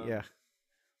it funny? Yeah.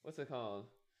 What's it called?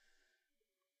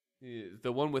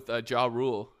 The one with Ja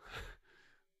Rule.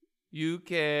 You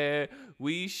care,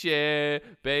 we share,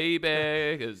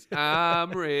 baby, 'cause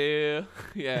I'm real.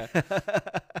 Yeah.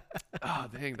 Oh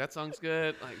dang, that song's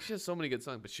good. Like she has so many good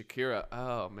songs, but Shakira.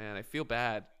 Oh man, I feel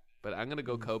bad, but I'm gonna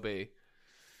go Kobe.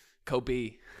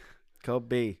 Kobe,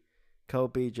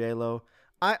 J-Lo.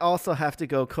 I also have to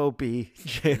go Kobe,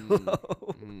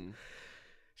 J-Lo.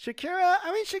 Shakira,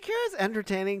 I mean, Shakira's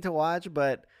entertaining to watch,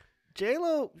 but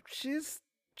J-Lo, she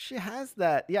has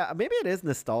that. Yeah, maybe it is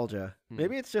nostalgia.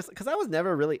 Maybe it's just because I was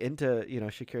never really into,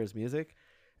 Shakira's music.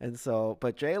 And so,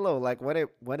 but J-Lo, like when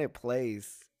it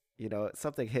plays,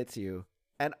 something hits you.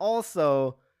 And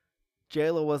also,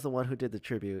 J-Lo was the one who did the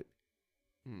tribute.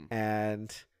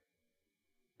 And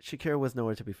Shakira was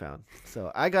nowhere to be found.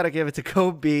 So I got to give it to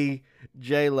Kobe,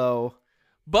 J-Lo.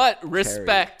 But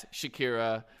respect,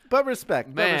 Shakira. But respect.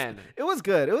 Man. It was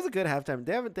good. It was a good halftime.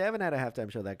 They haven't had a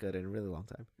halftime show that good in a really long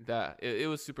time. It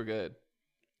was super good.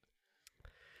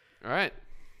 All right.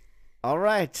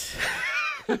 I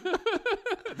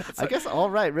guess all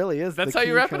right really is that's the how key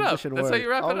you wrap it up. transition That's word. how you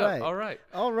wrap it up.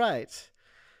 All right.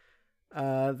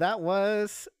 That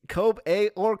was Kobe A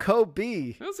or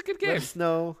Kobe. That was a good game. Let us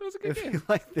know if game. you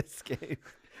like this game,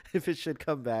 if it should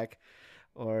come back,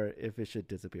 or if it should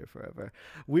disappear forever.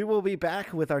 We will be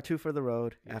back with our 2 for the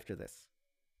road after this.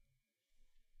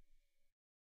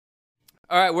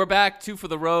 All right, we're back. 2 for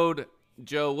the road.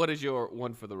 Joe, what is your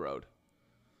 1 for the road?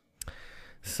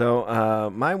 So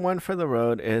my 1 for the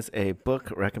road is a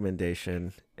book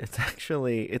recommendation.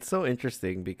 It's so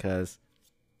interesting because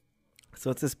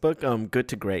it's this book, Good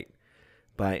to Great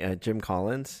by Jim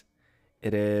Collins.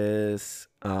 It is,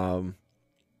 the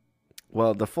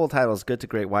full title is Good to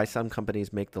Great, Why Some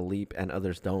Companies Make the Leap and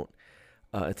Others Don't.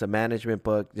 It's a management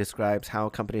book, describes how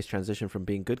companies transition from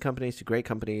being good companies to great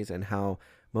companies and how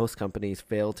most companies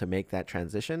fail to make that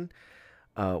transition.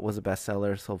 Was a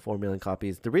bestseller, sold 4 million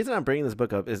copies. The reason I'm bringing this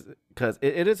book up is because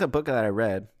it is a book that I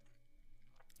read.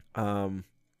 I don't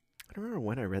remember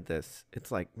when I read this. It's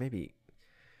like maybe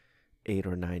 8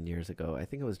 or 9 years ago. I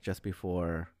think it was just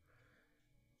before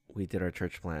we did our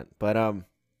church plant. But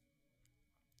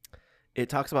it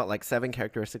talks about like 7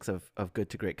 characteristics of good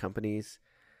to great companies.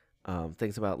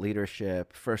 Things about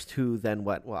leadership. First who, then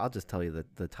what. Well, I'll just tell you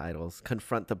the titles.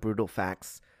 Confront the brutal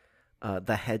facts.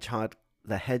 The hedgehog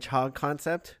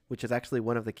concept, which is actually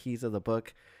one of the keys of the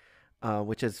book,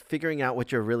 which is figuring out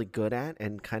what you're really good at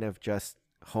and kind of just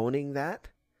honing that.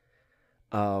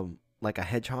 Like a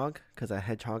hedgehog, because a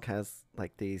hedgehog has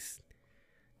like these,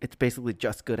 it's basically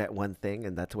just good at one thing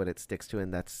and that's what it sticks to,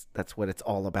 and that's what it's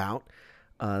all about.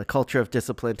 The culture of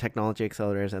discipline, technology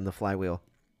accelerators, and the flywheel.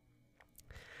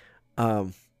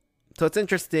 So it's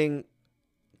interesting.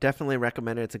 Definitely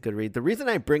recommend it. It's a good read. The reason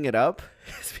I bring it up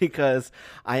is because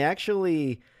I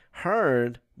actually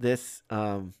heard this.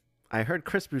 I heard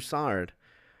Chris Broussard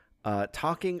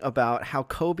talking about how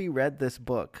Kobe read this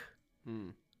book,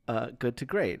 Good to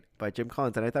Great by Jim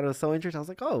Collins. And I thought it was so interesting. I was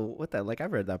like, oh, what the? Like,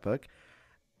 I've read that book.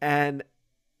 And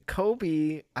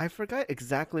Kobe, I forgot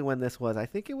exactly when this was. I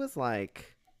think it was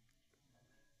like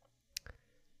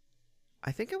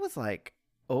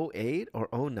 08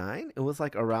 or 09. It was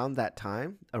like around that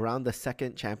time, around the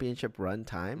second championship run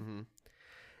time. Mm-hmm.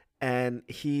 And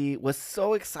he was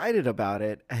so excited about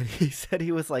it. And he said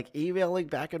he was like emailing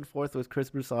back and forth with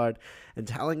Chris Broussard and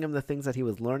telling him the things that he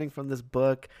was learning from this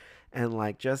book and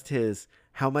like just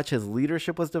how much his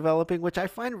leadership was developing, which I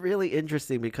find really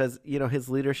interesting because, his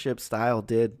leadership style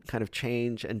did kind of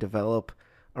change and develop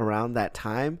around that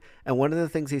time. And one of the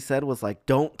things he said was like,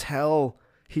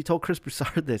 he told Chris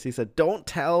Broussard this. He said, don't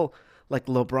tell like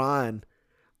LeBron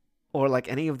or like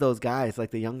any of those guys,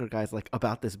 like the younger guys, like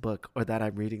about this book or that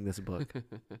I'm reading this book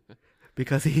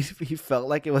because he felt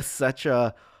like it was such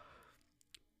a,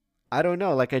 I don't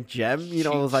know, like a gem, you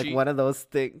know, it Cheat was like sheet. one of those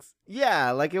things.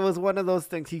 Yeah, like it was one of those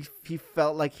things. He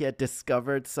felt like he had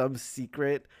discovered some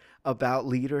secret about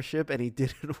leadership and he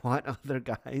didn't want other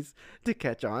guys to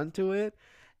catch on to it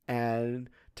and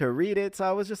to read it. So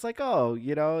I was just like, "Oh,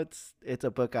 you know, it's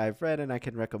a book I've read and I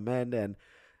can recommend, and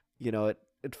you know,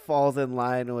 it falls in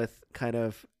line with kind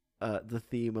of the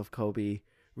theme of Kobe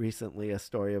recently, a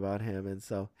story about him. And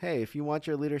so, hey, if you want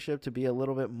your leadership to be a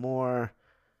little bit more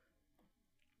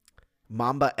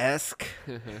Mamba-esque,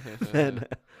 then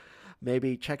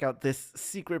maybe check out this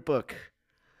secret book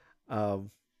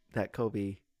that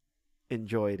Kobe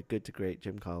enjoyed. Good to Great,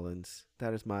 Jim Collins.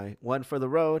 That is my one for the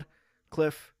road.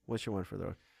 Cliff, what's your one for the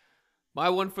road? My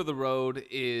one for the road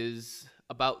is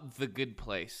about The Good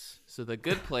Place. So The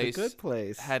Good The Place Good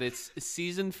Place. had its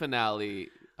season finale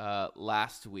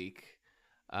last week.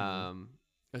 A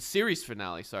series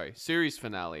finale, series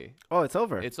finale. Oh, it's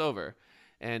over. It's over.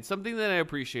 And something that I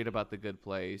appreciate about The Good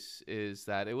Place is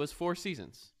that it was 4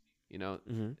 seasons. You know,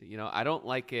 I don't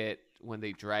like it when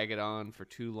they drag it on for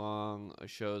too long.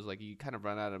 Shows like you kind of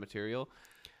run out of material.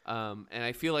 And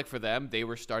I feel like for them, they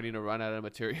were starting to run out of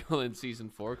material in season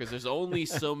 4 because there's only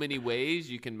so many ways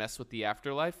you can mess with the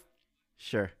afterlife.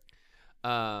 Sure.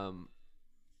 And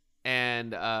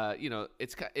you know,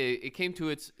 it came to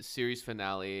its series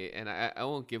finale, and I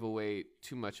won't give away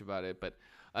too much about it, but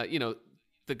you know,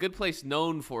 The Good Place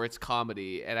known for its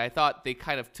comedy, and I thought they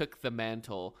kind of took the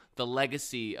mantle, the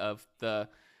legacy of the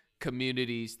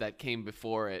communities that came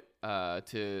before it,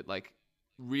 to like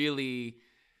really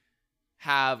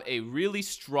have a really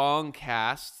strong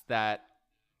cast that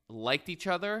liked each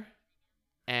other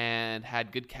and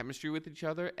had good chemistry with each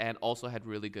other, and also had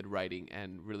really good writing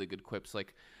and really good quips.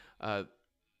 Like, I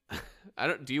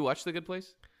don't. Do you watch The Good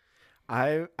Place?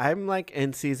 I'm like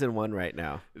in season 1 right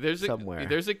now. There's somewhere.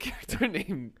 There's a character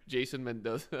named Jason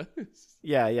Mendoza.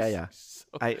 Yeah. So,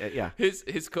 Yeah.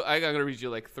 I'm gonna read you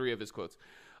like 3 of his quotes.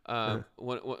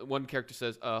 One character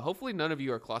says, "Hopefully none of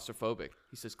you are claustrophobic."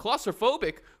 He says,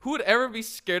 "Claustrophobic? Who would ever be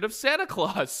scared of Santa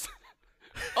Claus?"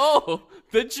 Oh,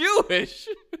 the Jewish.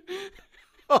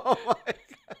 Oh my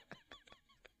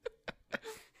God.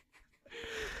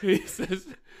 He says,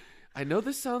 "I know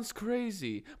this sounds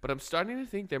crazy, but I'm starting to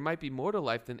think there might be more to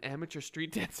life than amateur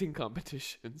street dancing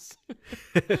competitions."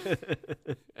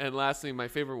 And lastly, my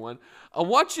favorite one, "I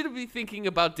want you to be thinking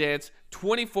about dance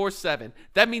 24/7.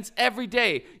 That means every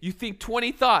day you think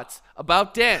 20 thoughts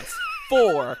about dance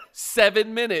for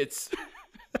 7 minutes."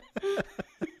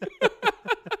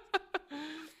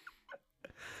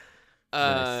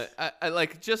 Nice. I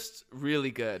like, just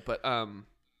really good. But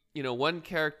you know, one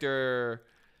character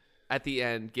at the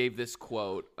end gave this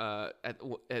quote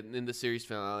in the series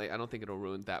finale. I don't think it'll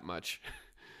ruin that much,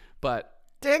 but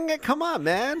Dang it, come on,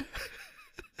 man.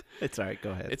 It's all right, go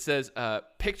ahead. it says,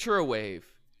 "Picture a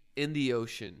wave in the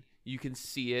ocean. You can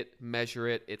see it, measure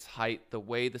it, its height, the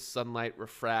way the sunlight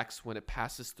refracts when it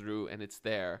passes through, and it's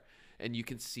there, and you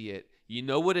can see it. You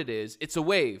know what it is. It's a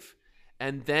wave.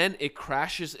 And then it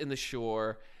crashes in the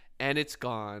shore, and it's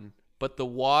gone, but the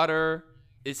water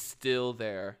is still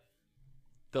there.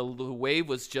 The wave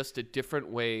was just a different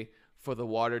way for the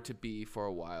water to be for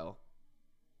a while.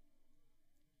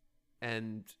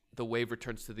 And the wave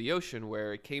returns to the ocean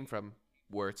where it came from,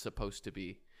 where it's supposed to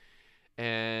be."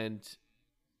 And,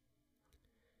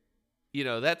 you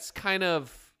know, that's kind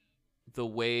of the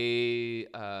way,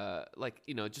 like,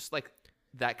 you know, just like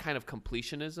that kind of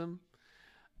completionism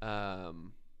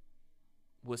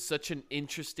was such an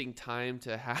interesting time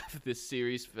to have this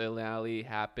series finale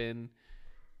happen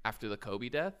after the Kobe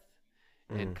death.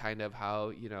 And kind of how,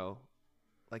 you know,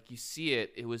 like you see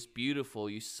it, it was beautiful.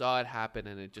 You saw it happen,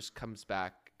 and it just comes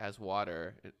back as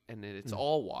water, and it's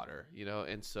all water, you know?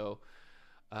 And so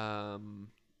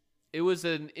it was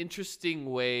an interesting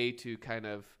way to kind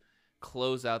of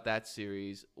close out that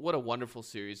series. What a wonderful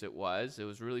series it was. It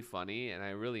was really funny, and I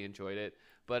really enjoyed it,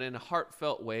 but in a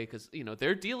heartfelt way, because, you know,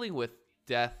 they're dealing with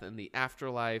death and the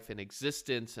afterlife and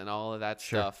existence and all of that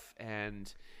stuff.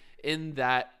 And in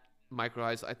that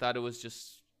microice, I thought it was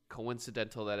just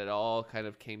coincidental that it all kind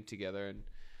of came together, and,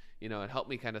 you know, it helped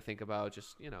me kind of think about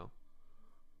just, you know,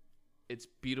 it's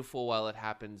beautiful while it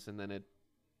happens, and then it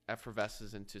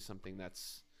effervesces into something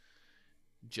that's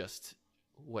just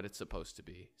what it's supposed to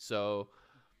be. So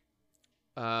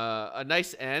a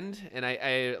nice end, and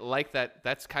I like that.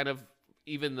 That's kind of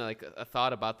even like a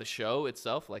thought about the show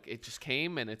itself. Like, it just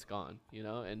came and it's gone, you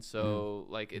know? And so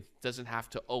like, it doesn't have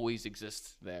to always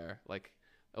exist there. Like,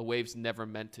 a wave's never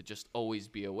meant to just always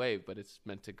be a wave, but it's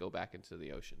meant to go back into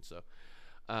the ocean. So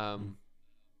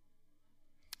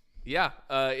yeah,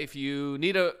 if you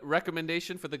need a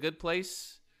recommendation for The Good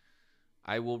Place,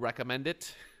 I will recommend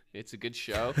it. It's a good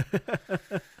show.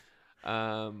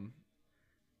 But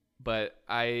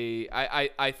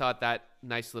I thought that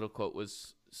nice little quote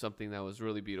was something that was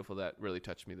really beautiful that really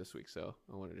touched me this week. So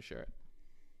I wanted to share it.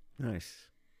 Nice.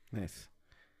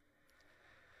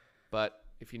 But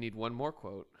if you need one more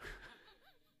quote.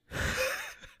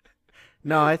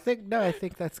 No, I think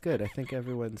that's good. I think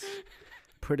everyone's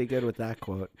pretty good with that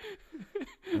quote.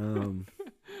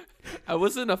 I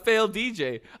wasn't a failed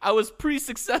DJ. I was pretty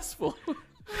successful.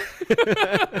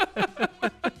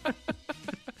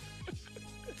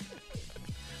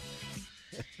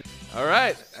 All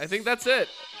right. I think that's it.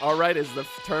 All right is the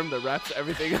term that wraps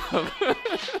everything up.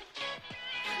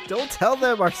 Don't tell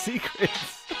them our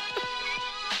secrets.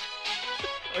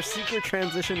 Our secret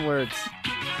transition words.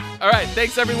 All right.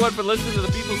 Thanks, everyone, for listening to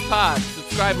The People's Pod.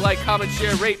 Subscribe, like, comment,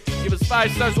 share, rate. Give us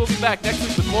 5 stars. We'll be back next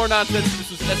week with more nonsense.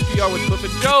 This was SPR with Cliff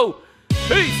and Joe.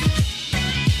 Peace.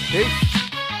 Peace.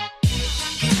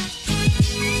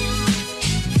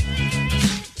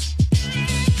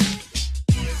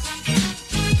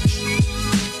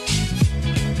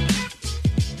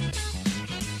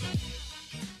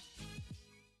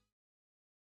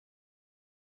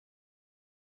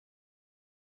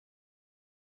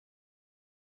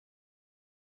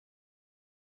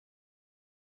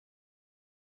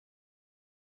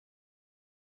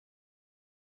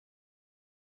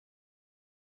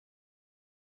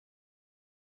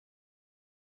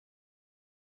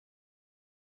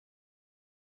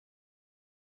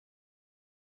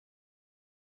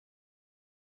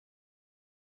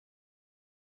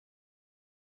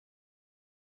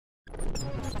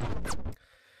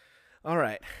 All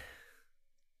right.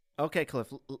 Okay,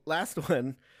 Cliff. Last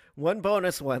one. One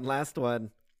bonus one. Last one.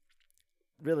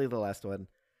 Really the last one.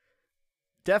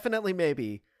 Definitely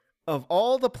maybe. Of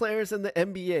all the players in the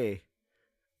NBA,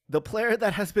 the player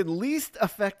that has been least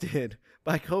affected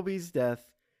by Kobe's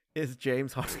death is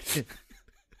James Harden.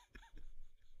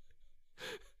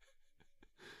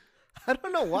 I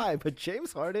don't know why, but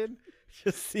James Harden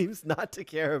just seems not to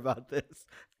care about this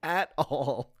at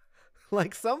all.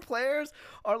 Like some players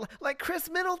are like Chris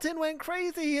Middleton went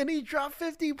crazy and he dropped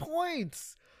 50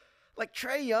 points. Like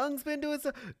Trae Young's been doing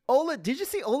stuff. Did you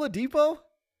see Oladipo?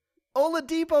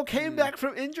 Oladipo came back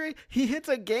from injury. He hits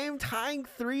a game-tying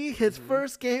 3, his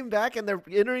first game back, and they're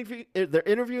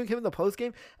interviewing him in the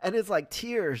postgame, and it's like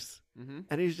tears.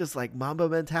 And he's just like, Mamba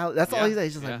mentality. That's all he says.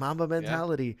 He's just like, Mamba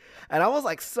mentality. And I was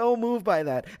like so moved by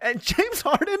that. And James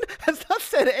Harden has not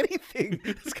said anything.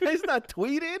 This guy's not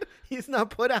tweeted. He's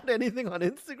not put out anything on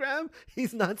Instagram.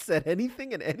 He's not said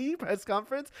anything in any press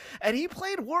conference. And he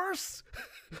played worse.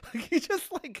 He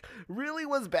just like really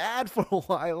was bad for a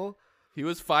while. He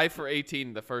was 5 for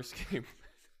 18 the first game.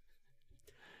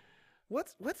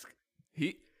 What's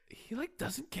he like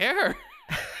doesn't care.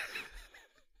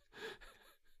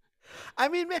 I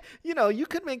mean, man, you know, you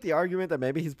could make the argument that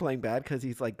maybe he's playing bad because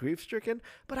he's like grief stricken,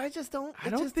 but I just don't. I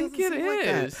don't think it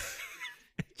is.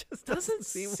 It just doesn't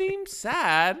seem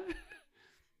sad.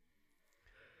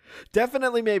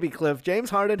 Definitely, maybe Cliff. James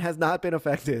Harden has not been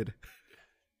affected.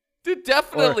 Dude,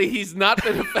 definitely he's not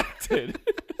been affected.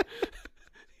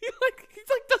 He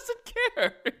doesn't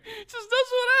care. He just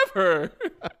does whatever.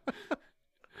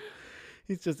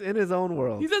 He's just in his own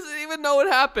world. He doesn't even know what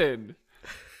happened.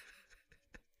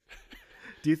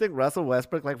 Do you think Russell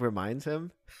Westbrook like reminds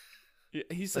him? Yeah,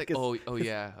 he's like oh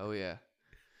yeah.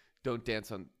 Don't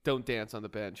dance on the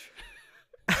bench.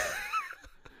 I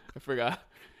forgot.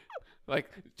 Like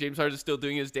James Harden's still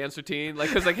doing his dance routine, like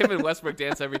because like him and Westbrook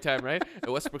dance every time, right?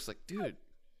 And Westbrook's like, dude.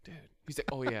 He's like,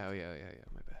 oh yeah.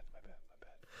 My bad.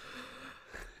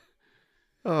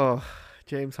 Oh,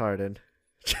 James Harden.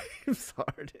 James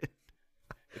Harden.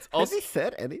 It's also, has he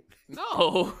said anything?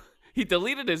 No, he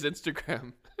deleted his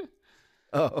Instagram.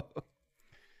 Oh,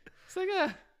 it's like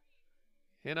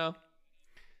you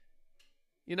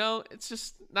know, it's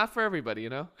just not for everybody.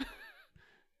 It's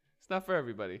not for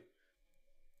everybody.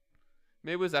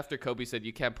 Maybe it was after Kobe said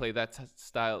you can't play that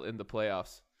style in the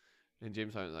playoffs, and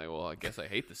James Harden's like, well, I guess I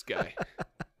hate this guy.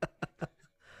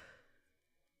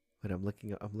 But I'm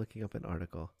looking up an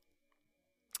article.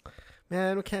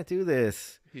 Man, we can't do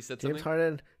this. He said James something?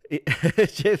 Harden.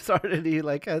 James Harden. He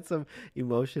like had some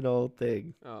emotional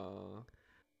thing. Oh.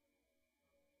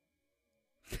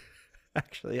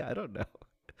 Actually, I don't know.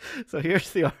 So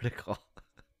here's the article.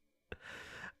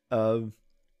 It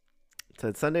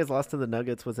said Sunday's loss to the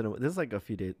Nuggets was this is like a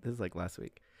few days. This is like last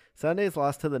week. Sunday's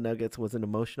loss to the Nuggets was an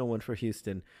emotional one for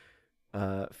Houston,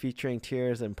 featuring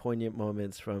tears and poignant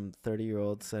moments from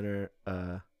 30-year-old center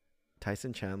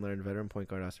Tyson Chandler and veteran point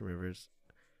guard Austin Rivers.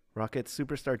 Rockets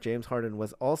superstar James Harden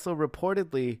was also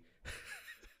reportedly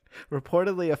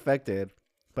affected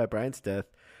by Bryant's death.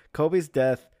 Kobe's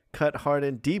death cut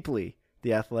Harden deeply,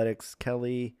 the Athletic's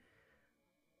Kelly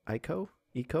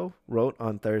Iko wrote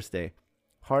on Thursday.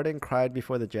 Harden cried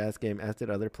before the Jazz game, as did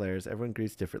other players. Everyone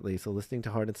grieves differently, so listening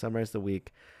to Harden summarize the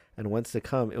week and what's to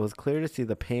come, it was clear to see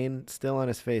the pain still on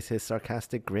his face, his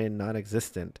sarcastic grin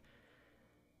non-existent.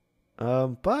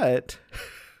 But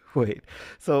wait.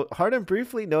 So Harden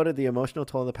briefly noted the emotional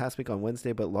toll in the past week on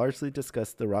Wednesday, but largely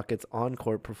discussed the Rockets'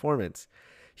 on-court performance.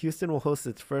 Houston will host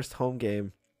its first home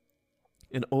game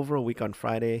in over a week on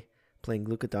Friday, playing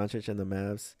Luka Doncic and the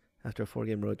Mavs after a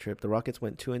 4-game road trip. The Rockets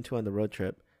went 2-2 on the road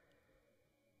trip.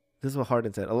 This is what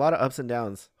Harden said. A lot of ups and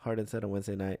downs, Harden said on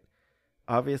Wednesday night.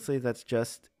 Obviously, that's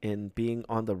just in being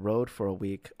on the road for a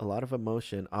week. A lot of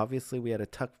emotion. Obviously, we had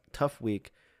a tough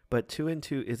week, but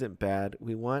 2-2 isn't bad.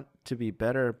 We want to be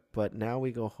better, but now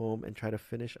we go home and try to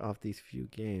finish off these few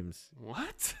games.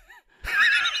 What?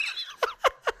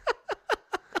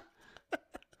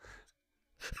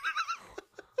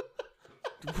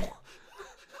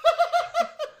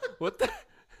 What the?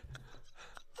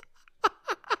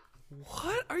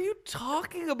 What are you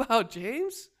talking about,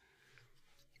 James?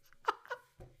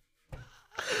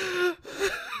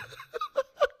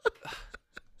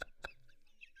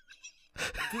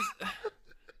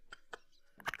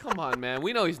 Come on, man.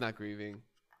 We know he's not grieving.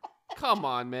 Come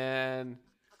on, man.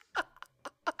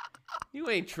 You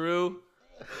ain't true.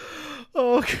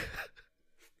 Oh,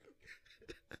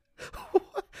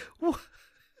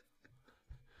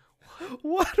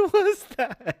 what was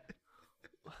that?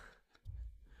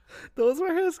 Those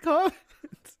were his comments.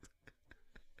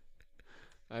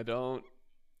 I don't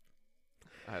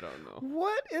know.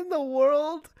 What in the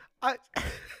world? I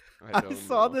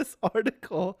saw this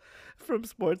article from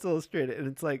Sports Illustrated, and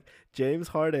it's like, James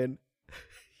Harden.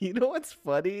 You know what's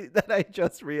funny that I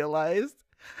just realized?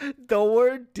 The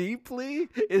word deeply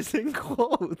is in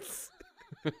quotes.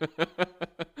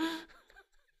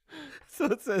 So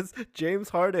it says, James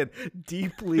Harden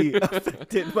deeply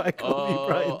affected by Kobe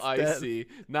Bryant's death. I see.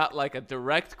 Not like a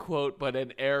direct quote, but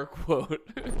an air quote.